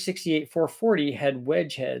 and pre-68 440 had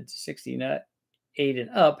wedge heads. 68 and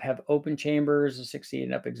up have open chambers. The 68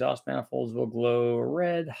 and up exhaust manifolds will glow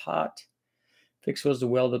red hot. Fix was to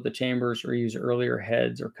weld up the chambers or use earlier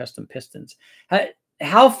heads or custom pistons.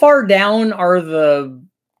 How far down are the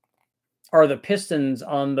pistons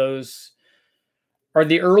on those? Are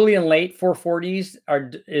the early and late 440s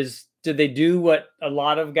is did they do what a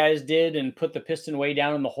lot of guys did and put the piston way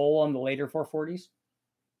down in the hole on the later 440s?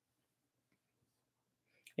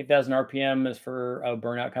 8,000 RPM is for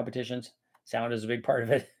burnout competitions. Sound is a big part of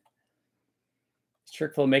it. Is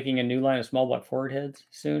Trickflow making a new line of small block forward heads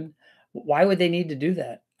soon? Why would they need to do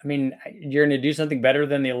that? I mean, you're going to do something better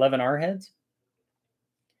than the 11R heads?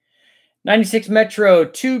 96 Metro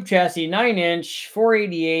tube chassis, 9-inch,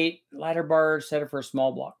 488 ladder bar, set it for a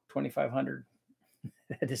small block, 2,500.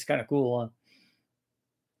 That is kind of cool, huh?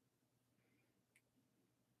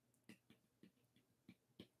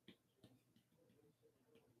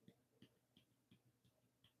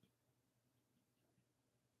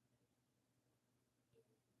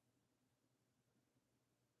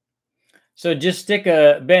 So just stick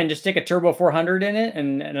a turbo 400 in it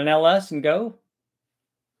and an LS and go.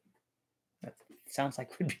 That sounds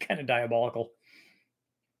like would be kind of diabolical.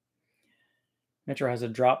 Metro has a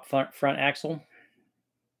drop front axle.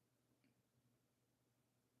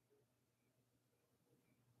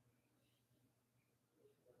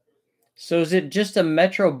 So is it just a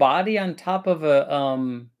Metro body on top of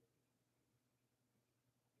a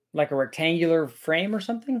like a rectangular frame or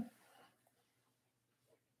something?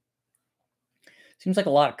 Seems like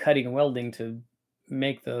a lot of cutting and welding to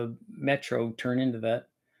make the Metro turn into that.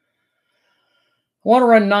 I want to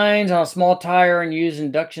run 9s on a small tire and use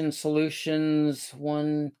induction solutions.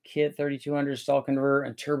 One kit, 3200 stall converter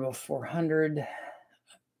and turbo 400.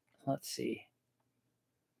 Let's see.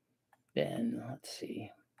 Then let's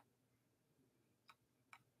see.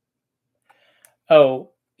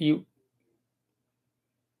 Oh, you're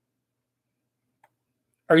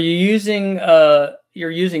using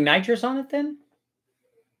nitrous on it then?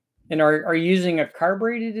 And are you using a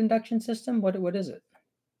carbureted induction system? What is it?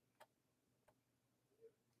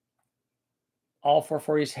 All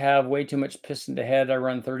 440s have way too much piston to head. I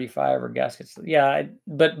run 35 or gaskets. Yeah,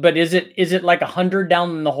 but is it like 100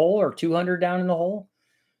 down in the hole or 200 down in the hole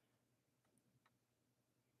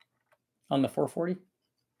on the 440?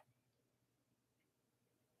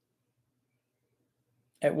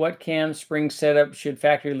 At what cam spring setup should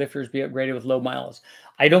factory lifters be upgraded with low miles?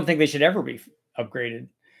 I don't think they should ever be upgraded.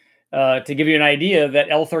 To give you an idea, that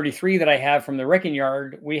L33 that I have from the wrecking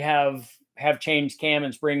yard, we have changed cam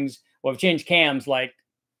and springs. Well, I've changed cams like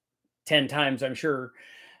 10 times, I'm sure,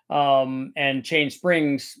 and changed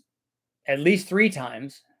springs at least 3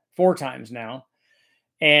 times, 4 times now,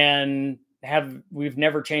 and we've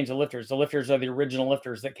never changed the lifters. The lifters are the original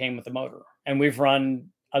lifters that came with the motor, and we've run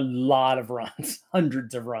a lot of runs,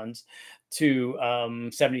 hundreds of runs to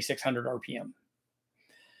 7,600 RPM.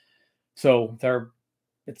 So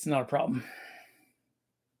it's not a problem.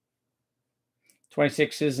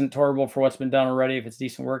 26 isn't horrible for what's been done already if it's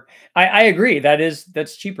decent work. I agree.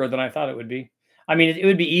 That's cheaper than I thought it would be. I mean, it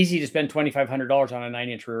would be easy to spend $2,500 on a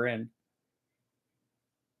 9-inch rear end.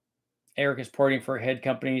 Eric is porting for head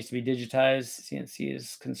companies to be digitized. CNC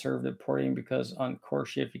is conservative porting because on core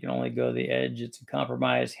shift, you can only go the edge. It's a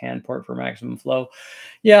compromise. Hand port for maximum flow.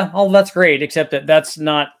 Yeah, that's great, except that's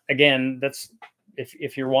not, again, that's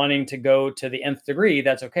if you're wanting to go to the nth degree,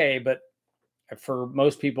 that's okay. But for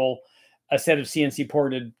most people, a set of CNC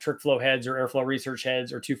ported Trickflow heads or Airflow Research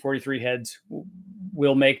heads or 243 heads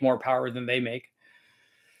will make more power than they make.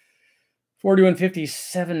 4150,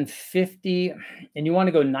 750, and you want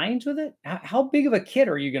to go 9s with it? How big of a kit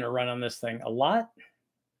are you going to run on this thing? A lot?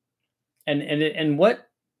 And what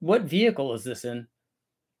vehicle is this in?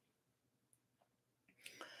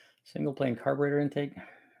 Single plane carburetor intake.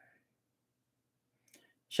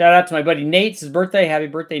 Shout out to my buddy Nate. It's his birthday. Happy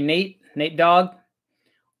birthday, Nate. Nate Dog.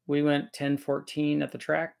 We went 10-14 at the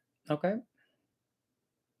track. Okay.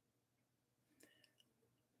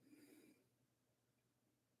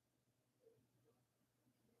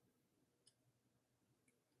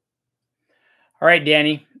 All right,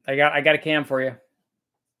 Danny. I got a cam for you.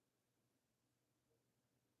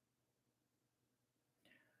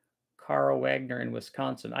 Carl Wagner in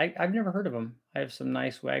Wisconsin. I've never heard of them. I have some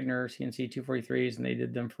nice Wagner CNC 243s, and they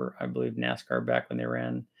did them for, I believe, NASCAR back when they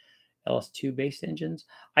ran LS2 based engines.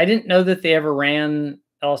 I didn't know that they ever ran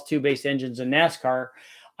LS2 based engines in NASCAR.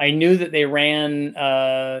 I knew that they ran,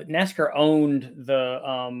 NASCAR owned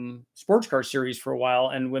the sports car series for a while.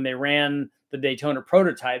 And when they ran the Daytona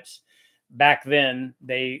prototypes back then,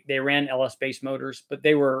 they ran LS based motors, but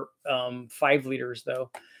they were 5 liters though.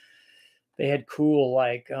 They had cool,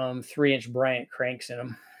 like 3-inch Bryant cranks in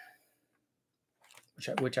them,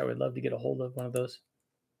 which I would love to get a hold of one of those.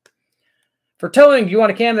 For towing, do you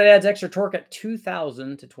want a cam that adds extra torque at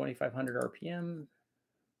 2,000 to 2,500 RPM?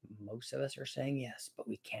 Most of us are saying yes, but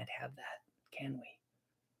we can't have that, can we?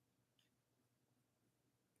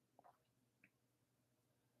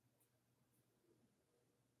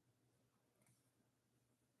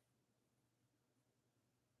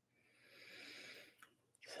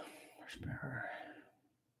 horsepower.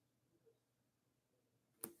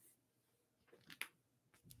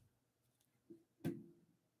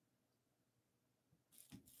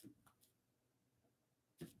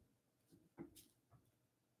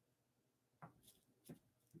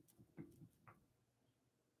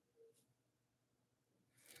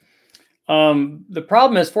 The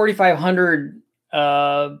problem is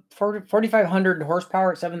 4,500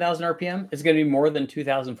 horsepower at 7,000 RPM is going to be more than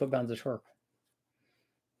 2,000 foot-pounds of torque.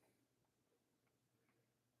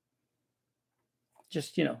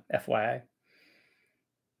 Just, you know, FYI.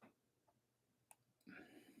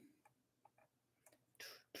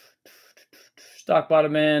 Stock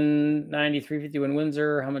bottom end 9351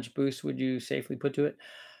 Windsor. How much boost would you safely put to it?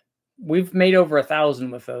 We've made over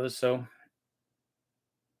 1,000 with those, so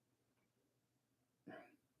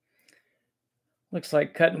looks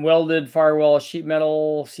like cut and welded, firewall, sheet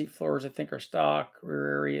metal, seat floors I think are stock. Rear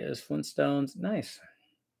area is Flintstones. Nice.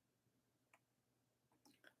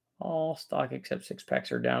 All stock except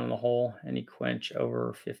 6-packs are down in the hole. Any quench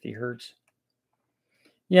over 50 hertz.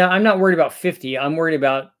 Yeah, I'm not worried about 50. I'm worried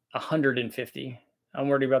about 150. I'm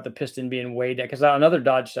worried about the piston being way down because on other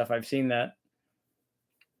Dodge stuff, I've seen that.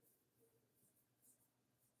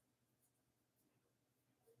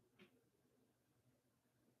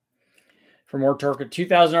 For more torque at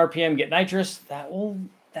 2,000 RPM, get nitrous. That will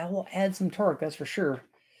add some torque, that's for sure.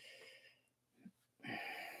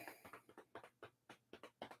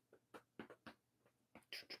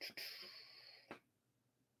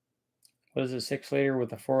 What is a 6-liter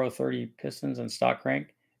with a 4030 pistons and stock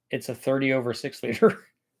crank? It's a 30 over 6-liter.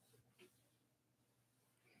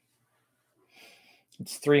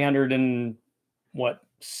 It's 300 and what,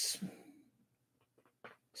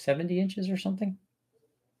 70 inches or something?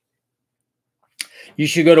 You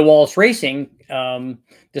should go to Wallace Racing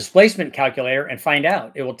displacement calculator and find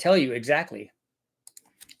out. It will tell you exactly.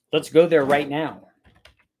 Let's go there right now.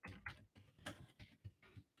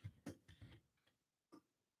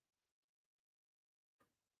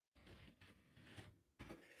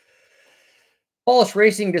 Wallace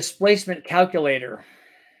Racing displacement calculator.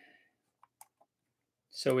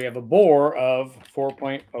 So we have a bore of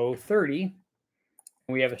 4.030.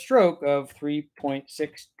 We have a stroke of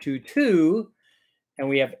 3.622. And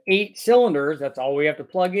we have 8 cylinders. That's all we have to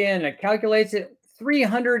plug in. It calculates it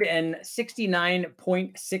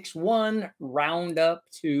 369.61, round up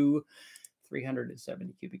to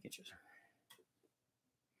 370 cubic inches.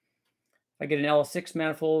 If I get an LS6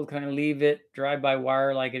 manifold, can I leave it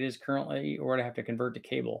drive-by-wire like it is currently, or do I have to convert to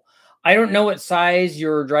cable? I don't know what size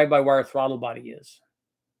your drive-by-wire throttle body is.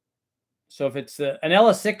 So if it's an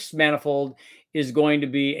LS6 manifold is going to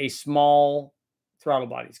be a small throttle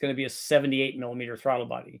body. It's going to be a 78 millimeter throttle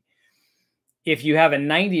body. If you have a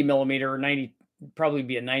 90 millimeter, probably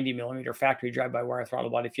be a 90 millimeter factory drive-by-wire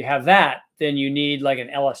throttle body. If you have that, then you need like an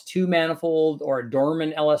LS2 manifold or a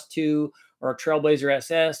Dorman LS2 or a Trailblazer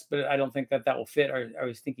SS, but I don't think that will fit. I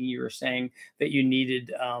was thinking you were saying that you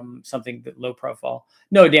needed something that low profile.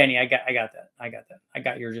 No, Danny, I got that. I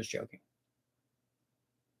got you're just joking.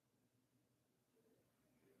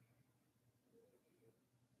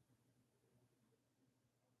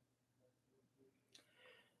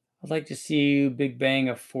 I'd like to see you big bang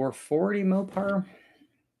a 440 Mopar.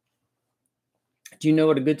 Do you know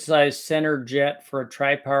what a good size center jet for a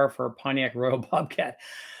tri-power for a Pontiac Royal Bobcat?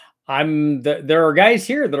 There are guys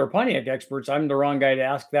here that are Pontiac experts. I'm the wrong guy to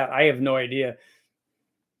ask that. I have no idea.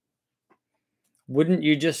 Wouldn't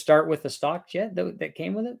you just start with the stock jet that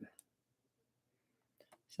came with it?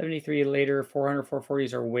 73 later, 400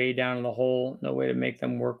 440s are way down in the hole. No way to make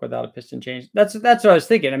them work without a piston change. That's what I was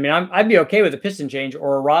thinking. I mean, I'd be okay with a piston change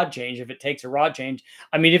or a rod change if it takes a rod change.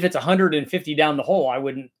 I mean, if it's 150 down the hole, I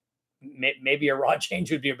wouldn't. Maybe a rod change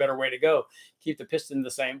would be a better way to go. Keep the piston the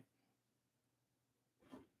same.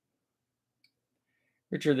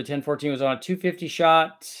 Richard, the 1014 was on a 250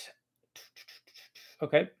 shot.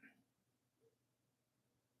 Okay.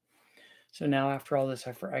 So now after all this,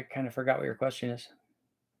 I kind of forgot what your question is.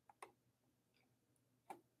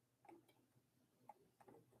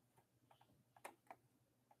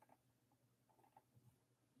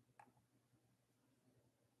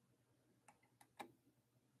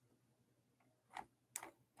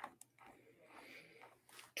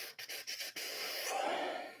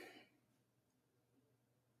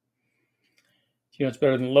 You know, it's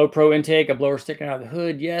better than low pro intake, a blower sticking out of the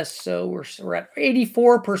hood. Yes. So we're at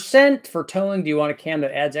 84% for towing. Do you want a cam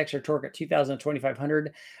that adds extra torque at 2,000 to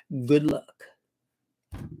 2,500? Good luck.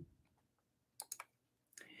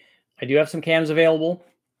 I do have some cams available.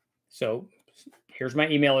 So here's my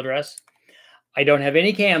email address. I don't have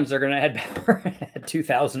any cams that are going to add power at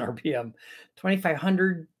 2,000 RPM.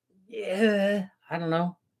 2,500, Yeah, I don't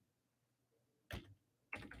know.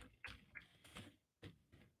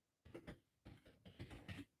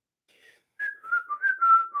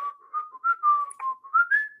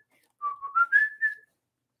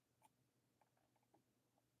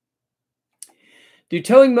 Do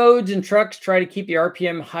towing modes in trucks try to keep the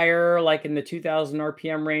RPM higher, like in the 2000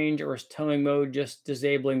 RPM range, or is towing mode just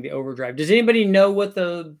disabling the overdrive? Does anybody know what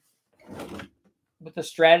the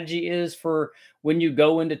strategy is for when you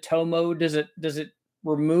go into tow mode? Does it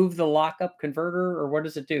remove the lockup converter, or what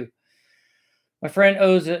does it do? My friend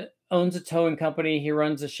owns a towing company. He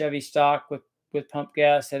runs a Chevy stock with pump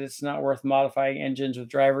gas. Said it's not worth modifying engines with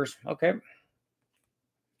drivers. Okay.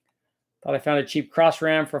 Thought I found a cheap cross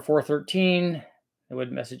ram for 413. It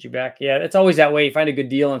wouldn't message you back. Yeah, it's always that way. You find a good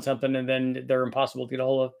deal on something and then they're impossible to get a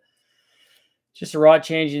hold of. Just a rod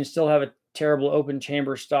change and still have a terrible open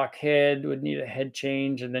chamber stock head. Would need a head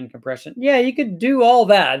change and then compression. Yeah, you could do all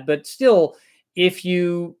that, but still, if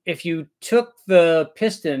you took the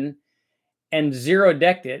piston and zero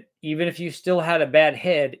decked it, even if you still had a bad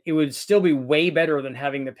head, it would still be way better than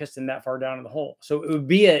having the piston that far down in the hole. So it would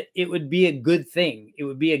be a good thing. It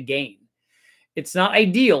would be a gain. It's not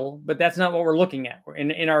ideal, but that's not what we're looking at.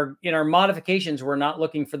 In our modifications, we're not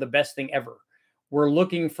looking for the best thing ever. We're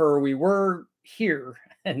looking for we were here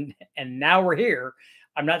and now we're here.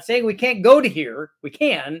 I'm not saying we can't go to here. We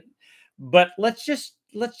can, but let's just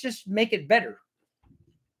make it better.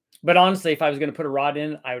 But honestly, if I was going to put a rod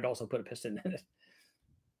in, I would also put a piston in it.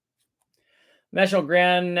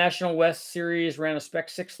 National West Series ran a spec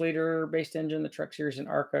 6-liter based engine. The Truck Series and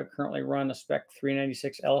ARCA currently run a spec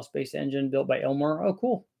 396 LS based engine built by Elmore. Oh,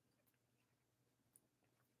 cool.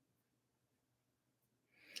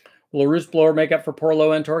 Will a roost blower make up for poor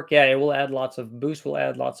low end torque? Yeah, it will add lots of boost. Will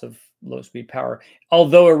add lots of low speed power.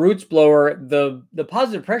 Although a roots blower, the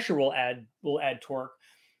positive pressure will add torque.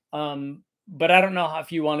 But I don't know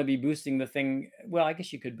if you want to be boosting the thing. Well, I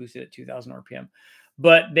guess you could boost it at 2,000 RPM.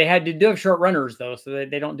 But they had to do have short runners, though, so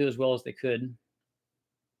they don't do as well as they could.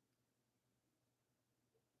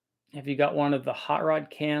 Have you got one of the hot rod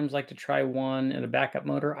cams? Like to try one and a backup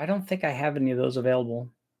motor? I don't think I have any of those available.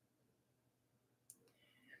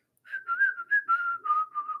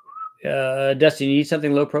 Dusty, you need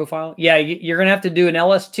something low profile? Yeah, you're gonna have to do an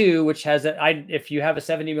LS2, which has if you have a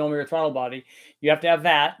 70 millimeter throttle body, you have to have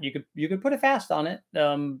that. You could put a fast on it,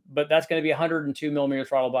 but that's going to be a 102 millimeter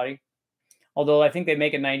throttle body. Although I think they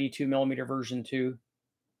make a 92 millimeter version too.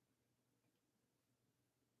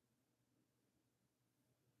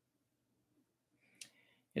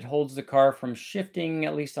 It holds the car from shifting,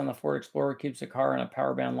 at least on the Ford Explorer, keeps the car in a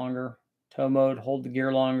power band longer. Tow mode, hold the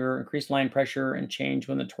gear longer, increase line pressure, and change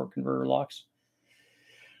when the torque converter locks.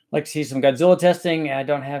 Like to see some Godzilla testing. I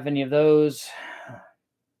don't have any of those.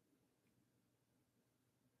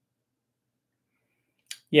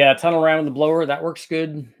 Yeah, tunnel around with the blower, that works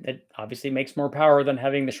good. It obviously makes more power than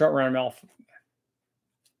having the short runner mouth.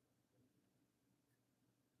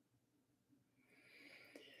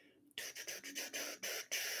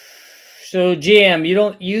 So GM,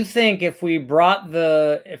 you think if we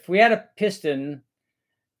had a piston,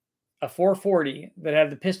 a 440 that had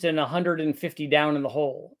the piston 150 down in the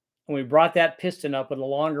hole, and we brought that piston up with a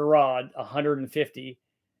longer rod, 150,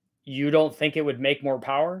 you don't think it would make more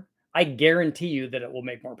power? I guarantee you that it will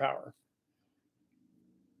make more power.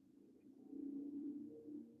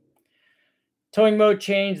 Towing mode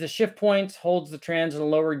change. The shift points holds the trans in a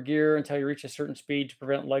lower gear until you reach a certain speed to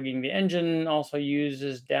prevent lugging the engine. Also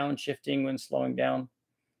uses downshifting when slowing down.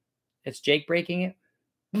 It's Jake breaking it.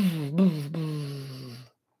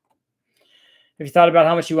 Have you thought about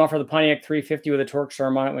how much you want for the Pontiac 350 with a torque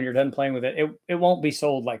storm on it when you're done playing with it? It won't be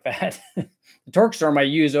sold like that. The torque storm I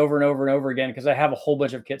use over and over and over again because I have a whole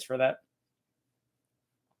bunch of kits for that.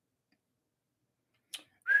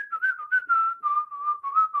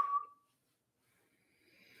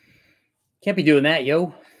 Can't be doing that,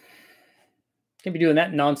 yo. Can't be doing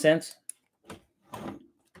that nonsense.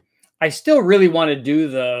 I still really want to do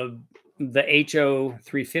the HO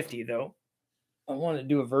 350 though. I want to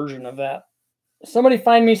do a version of that. Somebody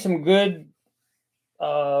find me some good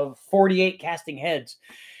 48 casting heads.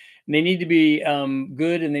 And they need to be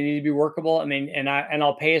good and they need to be workable. And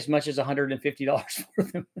I'll pay as much as $150 for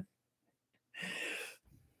them.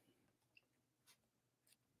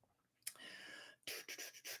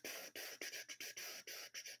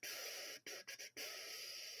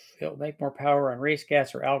 It'll make more power on race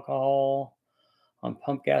gas or alcohol. On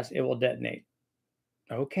pump gas, it will detonate.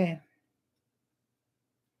 Okay.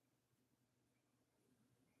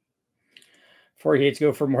 48s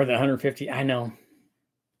go for more than 150. I know.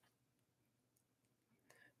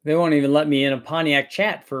 They won't even let me in a Pontiac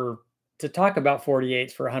chat to talk about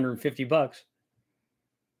 48s for $150.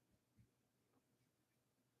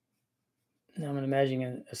 Now I'm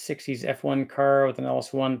imagining a 60s F1 car with an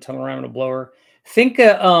LS1 tunnel around a blower. Think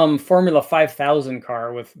a Formula 5000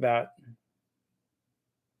 car with that.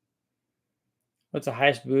 What's the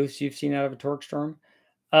highest boost you've seen out of a torque storm?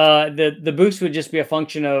 The boost would just be a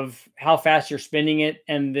function of how fast you're spinning it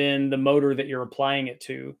and then the motor that you're applying it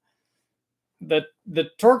to. The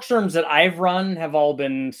torque storms that I've run have all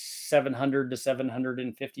been 700 to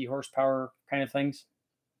 750 horsepower kind of things.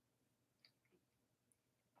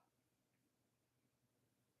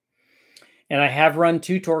 And I have run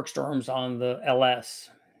 2 torque storms on the LS.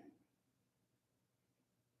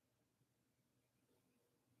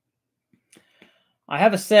 I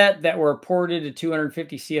have a set that were ported to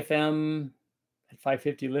 250 CFM at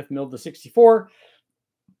 550 lift milled to 64.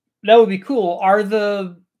 That would be cool.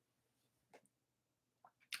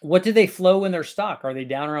 What do they flow when they're stock? Are they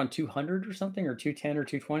down around 200 or something, or 210 or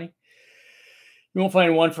 220? You won't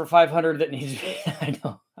find one for 500 that needs to be.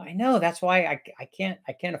 I know. That's why I can't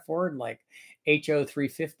afford like HO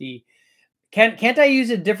 350. Can't I use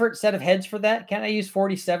a different set of heads for that? Can't I use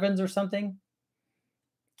 47s or something?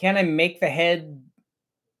 Can I make the head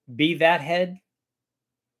be that head?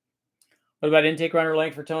 What about intake runner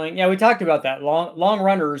length for towing? Yeah, we talked about that. Long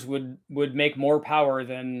runners would make more power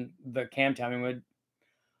than the cam timing would.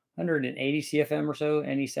 180 CFM or so,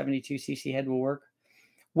 any 72 cc head will work.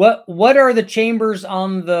 What are the chambers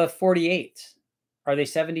on the 48s? Are they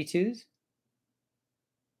 72s?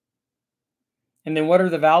 And then what are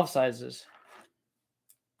the valve sizes?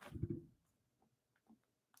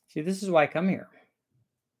 See, this is why I come here.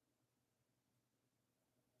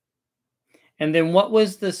 And then what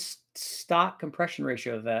was the stock compression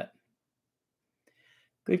ratio of that?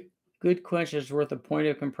 Good quench is worth a point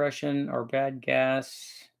of compression or bad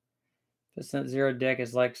gas. Piston zero deck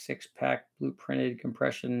is like 6-pack blueprinted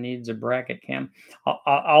compression needs a bracket cam.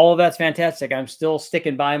 All of that's fantastic. I'm still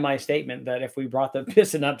sticking by my statement that if we brought the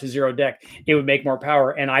piston up to zero deck, it would make more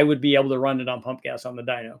power and I would be able to run it on pump gas on the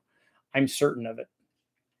dyno. I'm certain of it.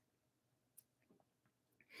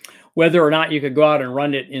 Whether or not you could go out and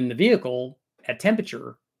run it in the vehicle at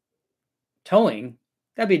temperature, towing,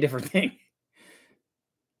 that'd be a different thing.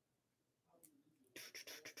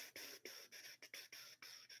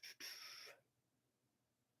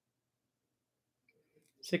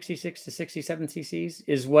 $66 to $67 cc's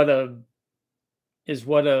is what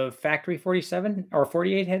a factory 47 or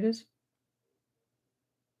 48 head is.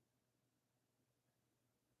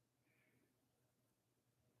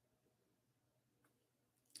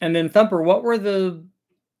 And then Thumper, what were the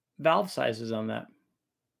valve sizes on that?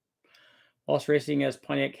 Wallace Racing has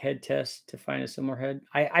Pontiac head test to find a similar head.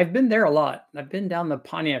 I've been there a lot. I've been down the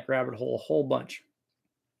Pontiac rabbit hole a whole bunch.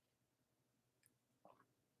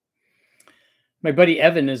 My buddy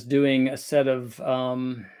Evan is doing a set of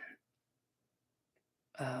what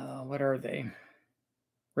are they?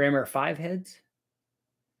 Ram Air 5 heads.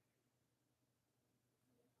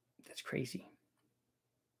 That's crazy.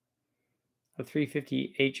 The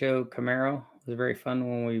 350 HO Camaro was very fun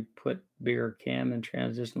when we put bigger cam and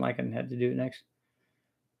transition like and had to do it next.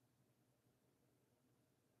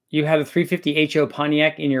 You had a 350 HO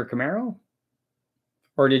Pontiac in your Camaro?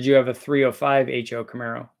 Or did you have a 305 HO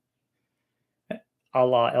Camaro? A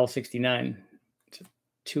la L69.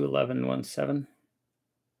 21117.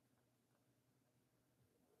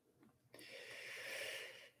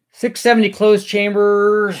 $670 closed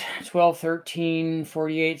chamber, 12, 13,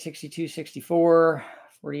 48, 62, 64.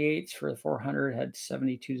 48s for the 400 had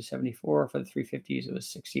 72 to 74. For the 350s, it was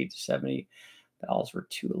 68 to 70. Valves were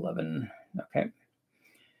 211. Okay.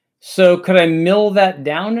 So could I mill that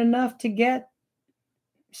down enough to get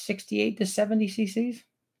 68 to 70 cc's?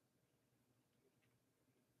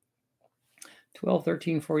 12,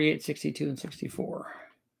 13, 48, 62, and 64.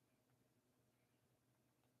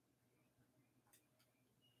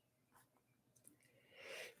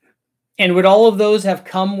 And would all of those have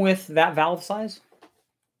come with that valve size?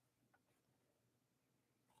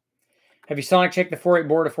 Have you sonic checked the 4.8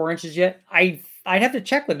 bore to 4 inches yet? I'd have to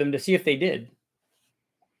check with them to see if they did.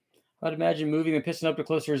 I'd imagine moving the piston up to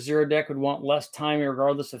closer to zero deck would want less time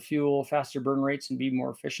regardless of fuel, faster burn rates, and be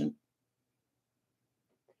more efficient.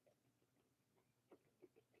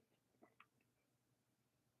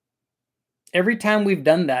 Every time we've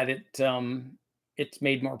done that, it's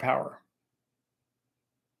made more power.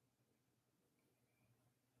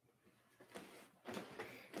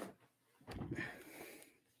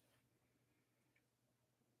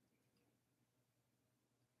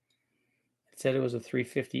 It said it was a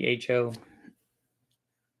 350 HO.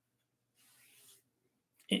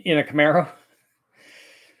 in a Camaro,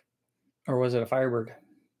 or was it a Firebird?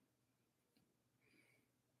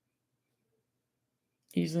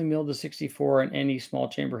 Easily milled to 64 and any small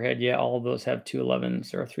chamber head. Yeah, all of those have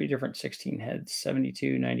 211s. There are 3 different 16 heads,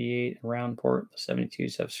 72, 98, round port. The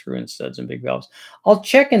 72s have screw and studs and big valves. I'll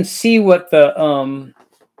check and see what the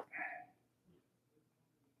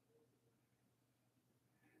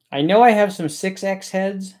I know I have some 6X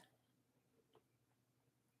heads.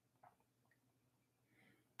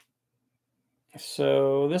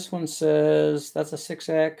 So this one says that's a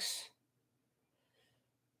 6X.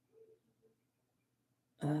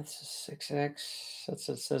 That's a 6X. It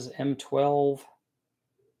says M12.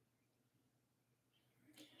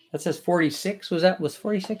 That says 46. Was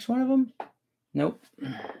 46 one of them? Nope.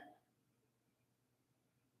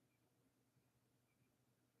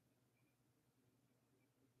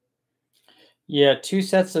 Yeah, 2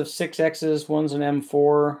 sets of 6Xs. One's an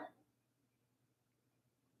M4.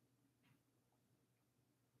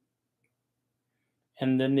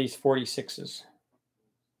 And then these 46s.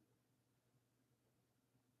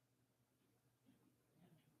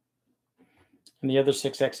 And the other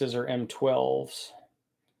 6Xs are M12s.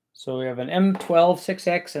 So we have an M12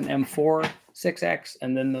 6X, an M4 6X,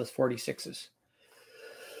 and then those 46s.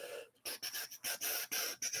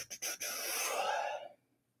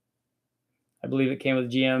 I believe it came with a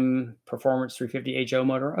GM Performance 350 HO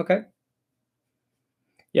motor. Okay.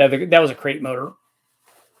 Yeah, that was a crate motor.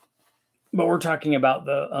 But we're talking about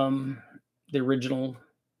the original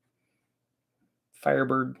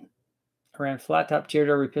Firebird. Ran flat top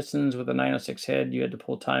teardrop pistons with a 906 head. You had to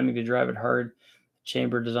pull timing to drive it hard.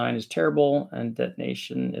 Chamber design is terrible, and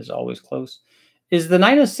detonation is always close. Is the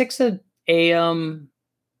 906 a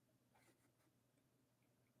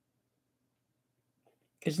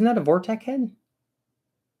isn't that a Vortec head?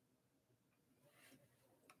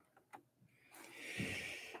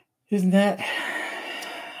 Isn't that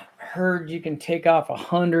heard you can take off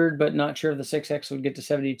 100, but not sure if the 6X would get to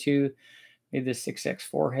 72. Maybe the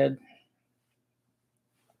 6X4 head.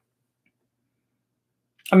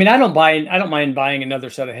 I mean, I don't mind buying another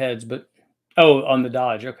set of heads, but on the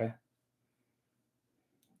Dodge, okay.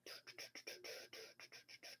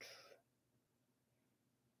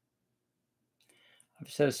 I've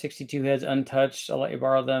set of 62 heads untouched. I'll let you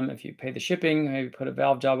borrow them if you pay the shipping. Maybe put a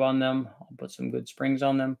valve job on them. I'll put some good springs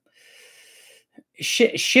on them.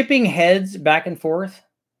 Shipping heads back and forth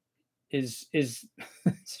is it's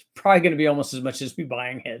probably going to be almost as much as me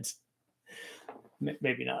buying heads.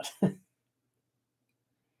 Maybe not.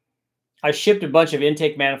 I shipped a bunch of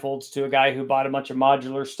intake manifolds to a guy who bought a bunch of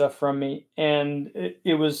modular stuff from me, and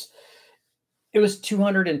it was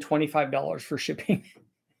 $225 for shipping.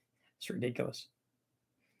 It's ridiculous.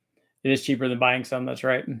 It is cheaper than buying some. That's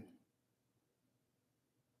right.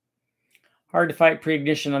 Hard to fight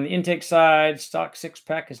pre-ignition on the intake side. Stock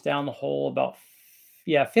 6-pack is down the hole about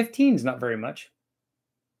 15 is not very much.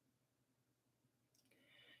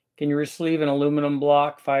 Can you resleeve an aluminum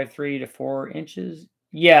block 5.3 to 4 inches?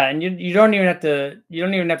 Yeah, and you don't even have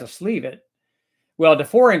to sleeve it. Well, to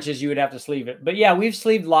 4 inches you would have to sleeve it. But yeah, we've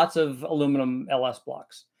sleeved lots of aluminum LS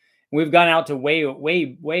blocks. We've gone out to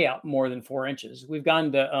way out more than 4 inches. We've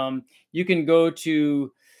gone to you can go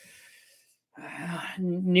to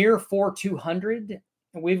near 4,200.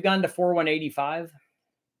 We've gone to 4,185.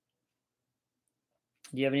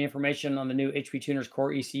 Do you have any information on the new HP Tuners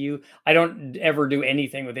Core ECU? I don't ever do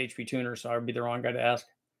anything with HP Tuners, so I'd be the wrong guy to ask.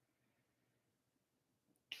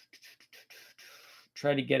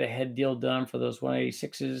 Try to get a head deal done for those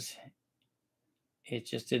 186s. It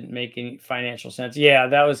just didn't make any financial sense.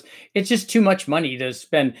 Yeah, it's just too much money to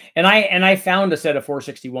spend. And I found a set of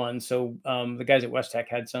 461. So the guys at West Tech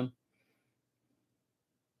had some.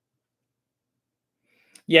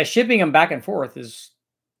 Yeah, shipping them back and forth is,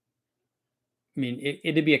 I mean,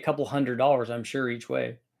 it'd be a couple $100, I'm sure, each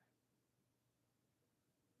way.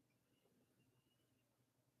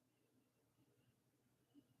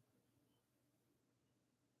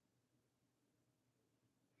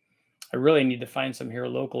 I really need to find some here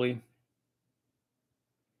locally.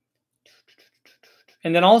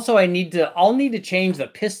 And then also I'll need to change the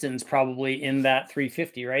pistons probably in that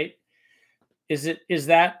 350, right? Is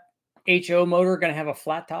that HO motor going to have a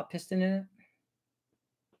flat top piston in it?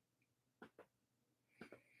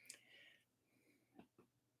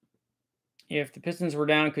 If the pistons were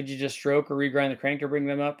down, could you just stroke or regrind the crank to bring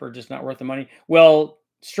them up, or just not worth the money? Well,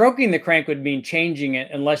 stroking the crank would mean changing it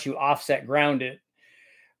unless you offset ground it.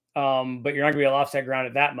 But you're not going to be able to offset ground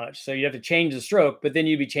it that much. So you have to change the stroke, but then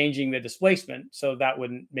you'd be changing the displacement. So that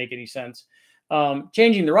wouldn't make any sense.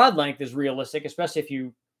 Changing the rod length is realistic, especially if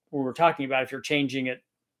we were talking about if you're changing it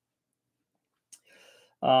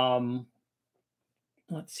Um,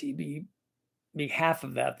 let's see, be half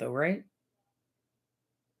of that though, right?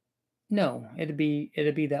 No, it'd be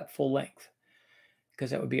that full length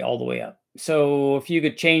because that would be all the way up. So if you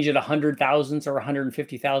could change it 100 thousandths or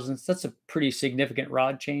 150 thousandths, that's a pretty significant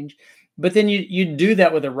rod change. But then you do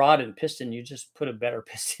that with a rod and piston. You just put a better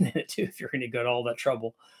piston in it too if you're going to go to all that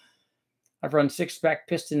trouble. I've run 6-back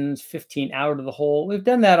pistons, 15 out of the hole. We've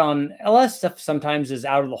done that on LS stuff. Sometimes is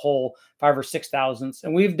out of the hole 5 or 6 thousandths,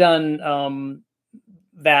 and we've done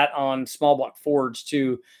that on small block Fords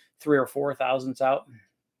too, 3 or 4 thousandths out.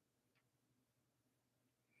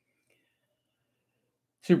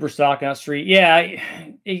 Super stock out street. Yeah,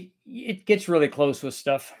 it gets really close with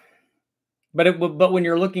stuff. But when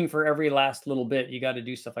you're looking for every last little bit, you got to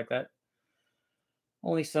do stuff like that.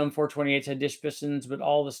 Only some 428s had dish pistons, but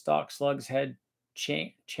all the stock slugs had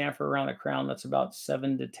chamfer around the crown. That's about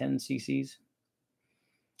 7 to 10 cc's.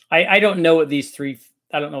 I don't know what these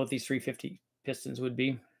 350 pistons would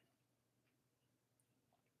be.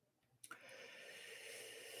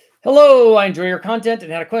 Hello, I enjoy your content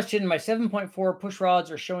and had a question. My 7.4 push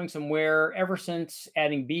rods are showing some wear ever since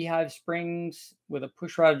adding beehive springs. With a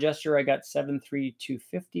push rod adjuster, I got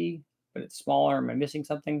 73250, but it's smaller. Am I missing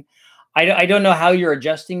something? I don't know how you're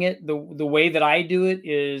adjusting it. The way that I do it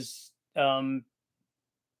is I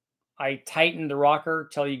tighten the rocker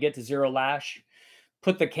till you get to 0 lash,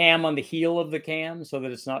 put the cam on the heel of the cam so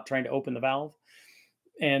that it's not trying to open the valve.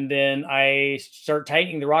 And then I start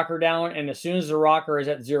tightening the rocker down. And as soon as the rocker is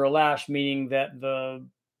at 0 lash, meaning that the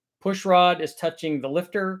push rod is touching the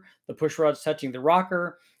lifter, the push rod's touching the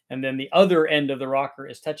rocker, and then the other end of the rocker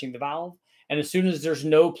is touching the valve. And as soon as there's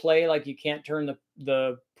no play, like you can't turn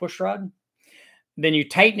the push rod, then you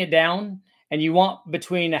tighten it down. And you want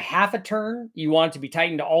between a half a turn, you want it to be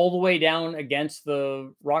tightened all the way down against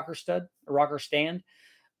the rocker stud, rocker stand.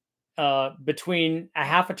 Between a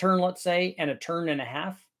half a turn, let's say, and a turn and a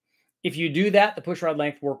half. If you do that, the push rod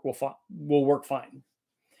length will work fine.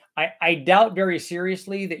 I doubt very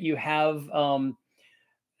seriously that you have,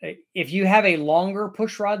 if you have a longer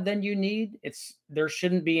push rod than you need, there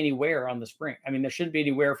shouldn't be any wear on the spring. I mean, there shouldn't be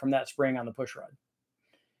any wear from that spring on the push rod.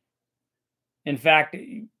 In fact,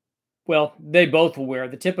 well, they both will wear.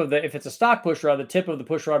 If it's a stock push rod, the tip of the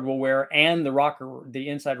push rod will wear, and the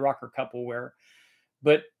inside rocker cup will wear.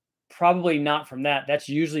 But probably not from that. That's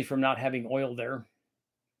usually from not having oil there.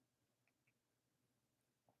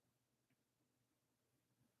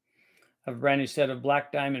 A brand new set of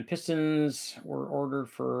black diamond pistons were ordered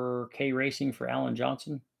for K Racing for Alan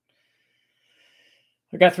Johnson.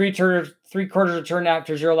 I got 3/4 of turn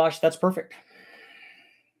after 0 lash. That's perfect.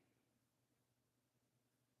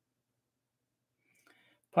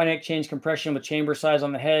 Pontiac changed compression with chamber size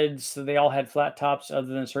on the heads, so they all had flat tops other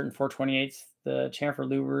than certain 428s. The chamfer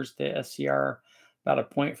louvers, the SCR, about a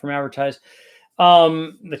point from advertised.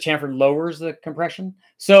 The chamfer lowers the compression.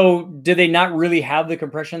 So did they not really have the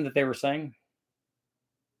compression that they were saying?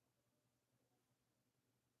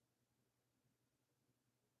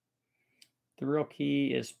 The real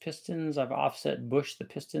key is pistons. I've offset bushed the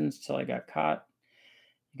pistons till I got caught.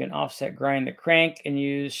 You can offset grind the crank and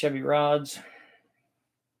use Chevy rods.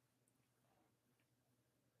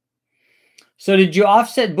 So did you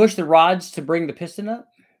offset bush the rods to bring the piston up?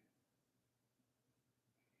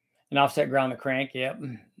 And offset ground the crank. Yep,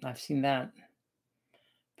 I've seen that.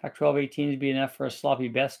 Pac 1218 would be enough for a sloppy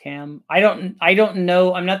best cam. I don't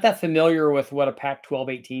know. I'm not that familiar with what a Pac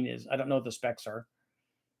 1218 is. I don't know what the specs are.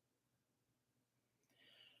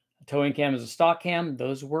 A towing cam is a stock cam.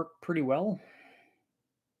 Those work pretty well.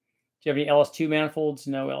 Do you have any LS2 manifolds?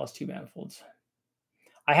 No LS2 manifolds.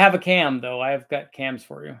 I have a cam though. I've got cams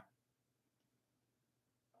for you.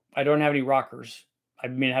 I don't have any rockers. I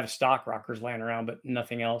mean, I have stock rockers laying around, but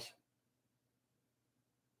nothing else.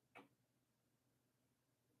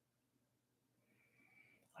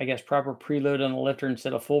 I guess proper preload on the lifter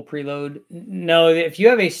instead of full preload. No, if you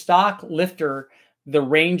have a stock lifter, the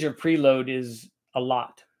range of preload is a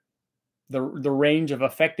lot. The range of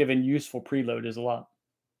effective and useful preload is a lot.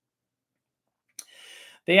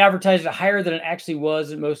 They advertised it higher than it actually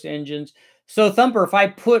was in most engines. So Thumper, if I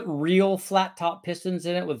put real flat top pistons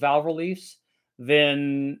in it with valve reliefs,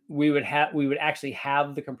 then we would actually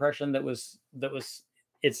have the compression that was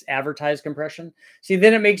its advertised compression. See,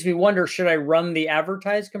 then it makes me wonder, should I run the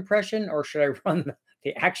advertised compression or should I run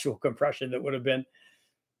the actual compression that would have been?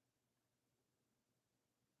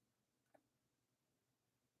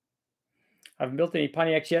 I haven't built any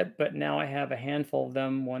Pontiacs yet, but now I have a handful of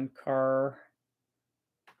them. One car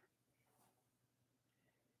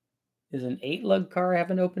is an 8-lug car I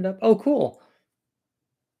haven't opened up. Oh, cool.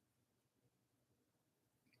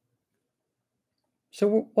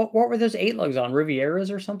 So what were those 8 lugs on?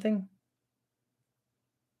 Rivieras or something?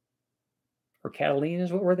 Or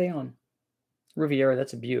Catalinas? What were they on? Riviera,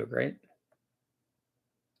 that's a Buick, right?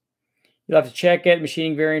 You'll have to check it.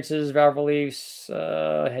 Machining variances, valve reliefs,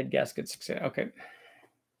 head gaskets. Okay.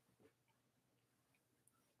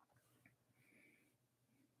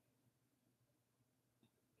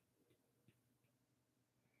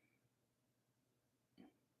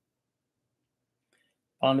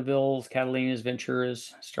 Bonnevilles, Catalinas,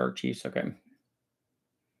 Venturas, Star Chiefs. Okay.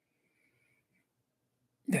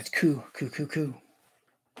 That's cool.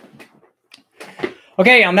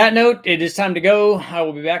 Okay, on that note, it is time to go. I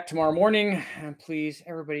will be back tomorrow morning. And please,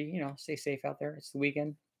 everybody, stay safe out there. It's the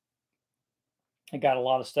weekend. I got a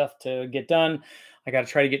lot of stuff to get done. I got to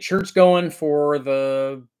try to get shirts going for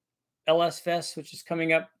the LS Fest, which is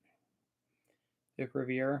coming up. Vic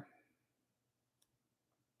Riviera.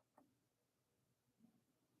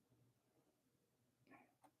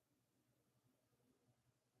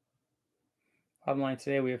 Bottom line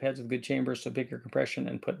today, we have heads with good chambers, so bigger compression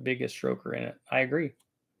and put biggest stroker in it. I agree.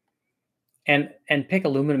 And pick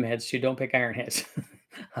aluminum heads too. Don't pick iron heads.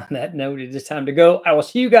 On that note, it is time to go. I will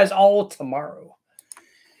see you guys all tomorrow.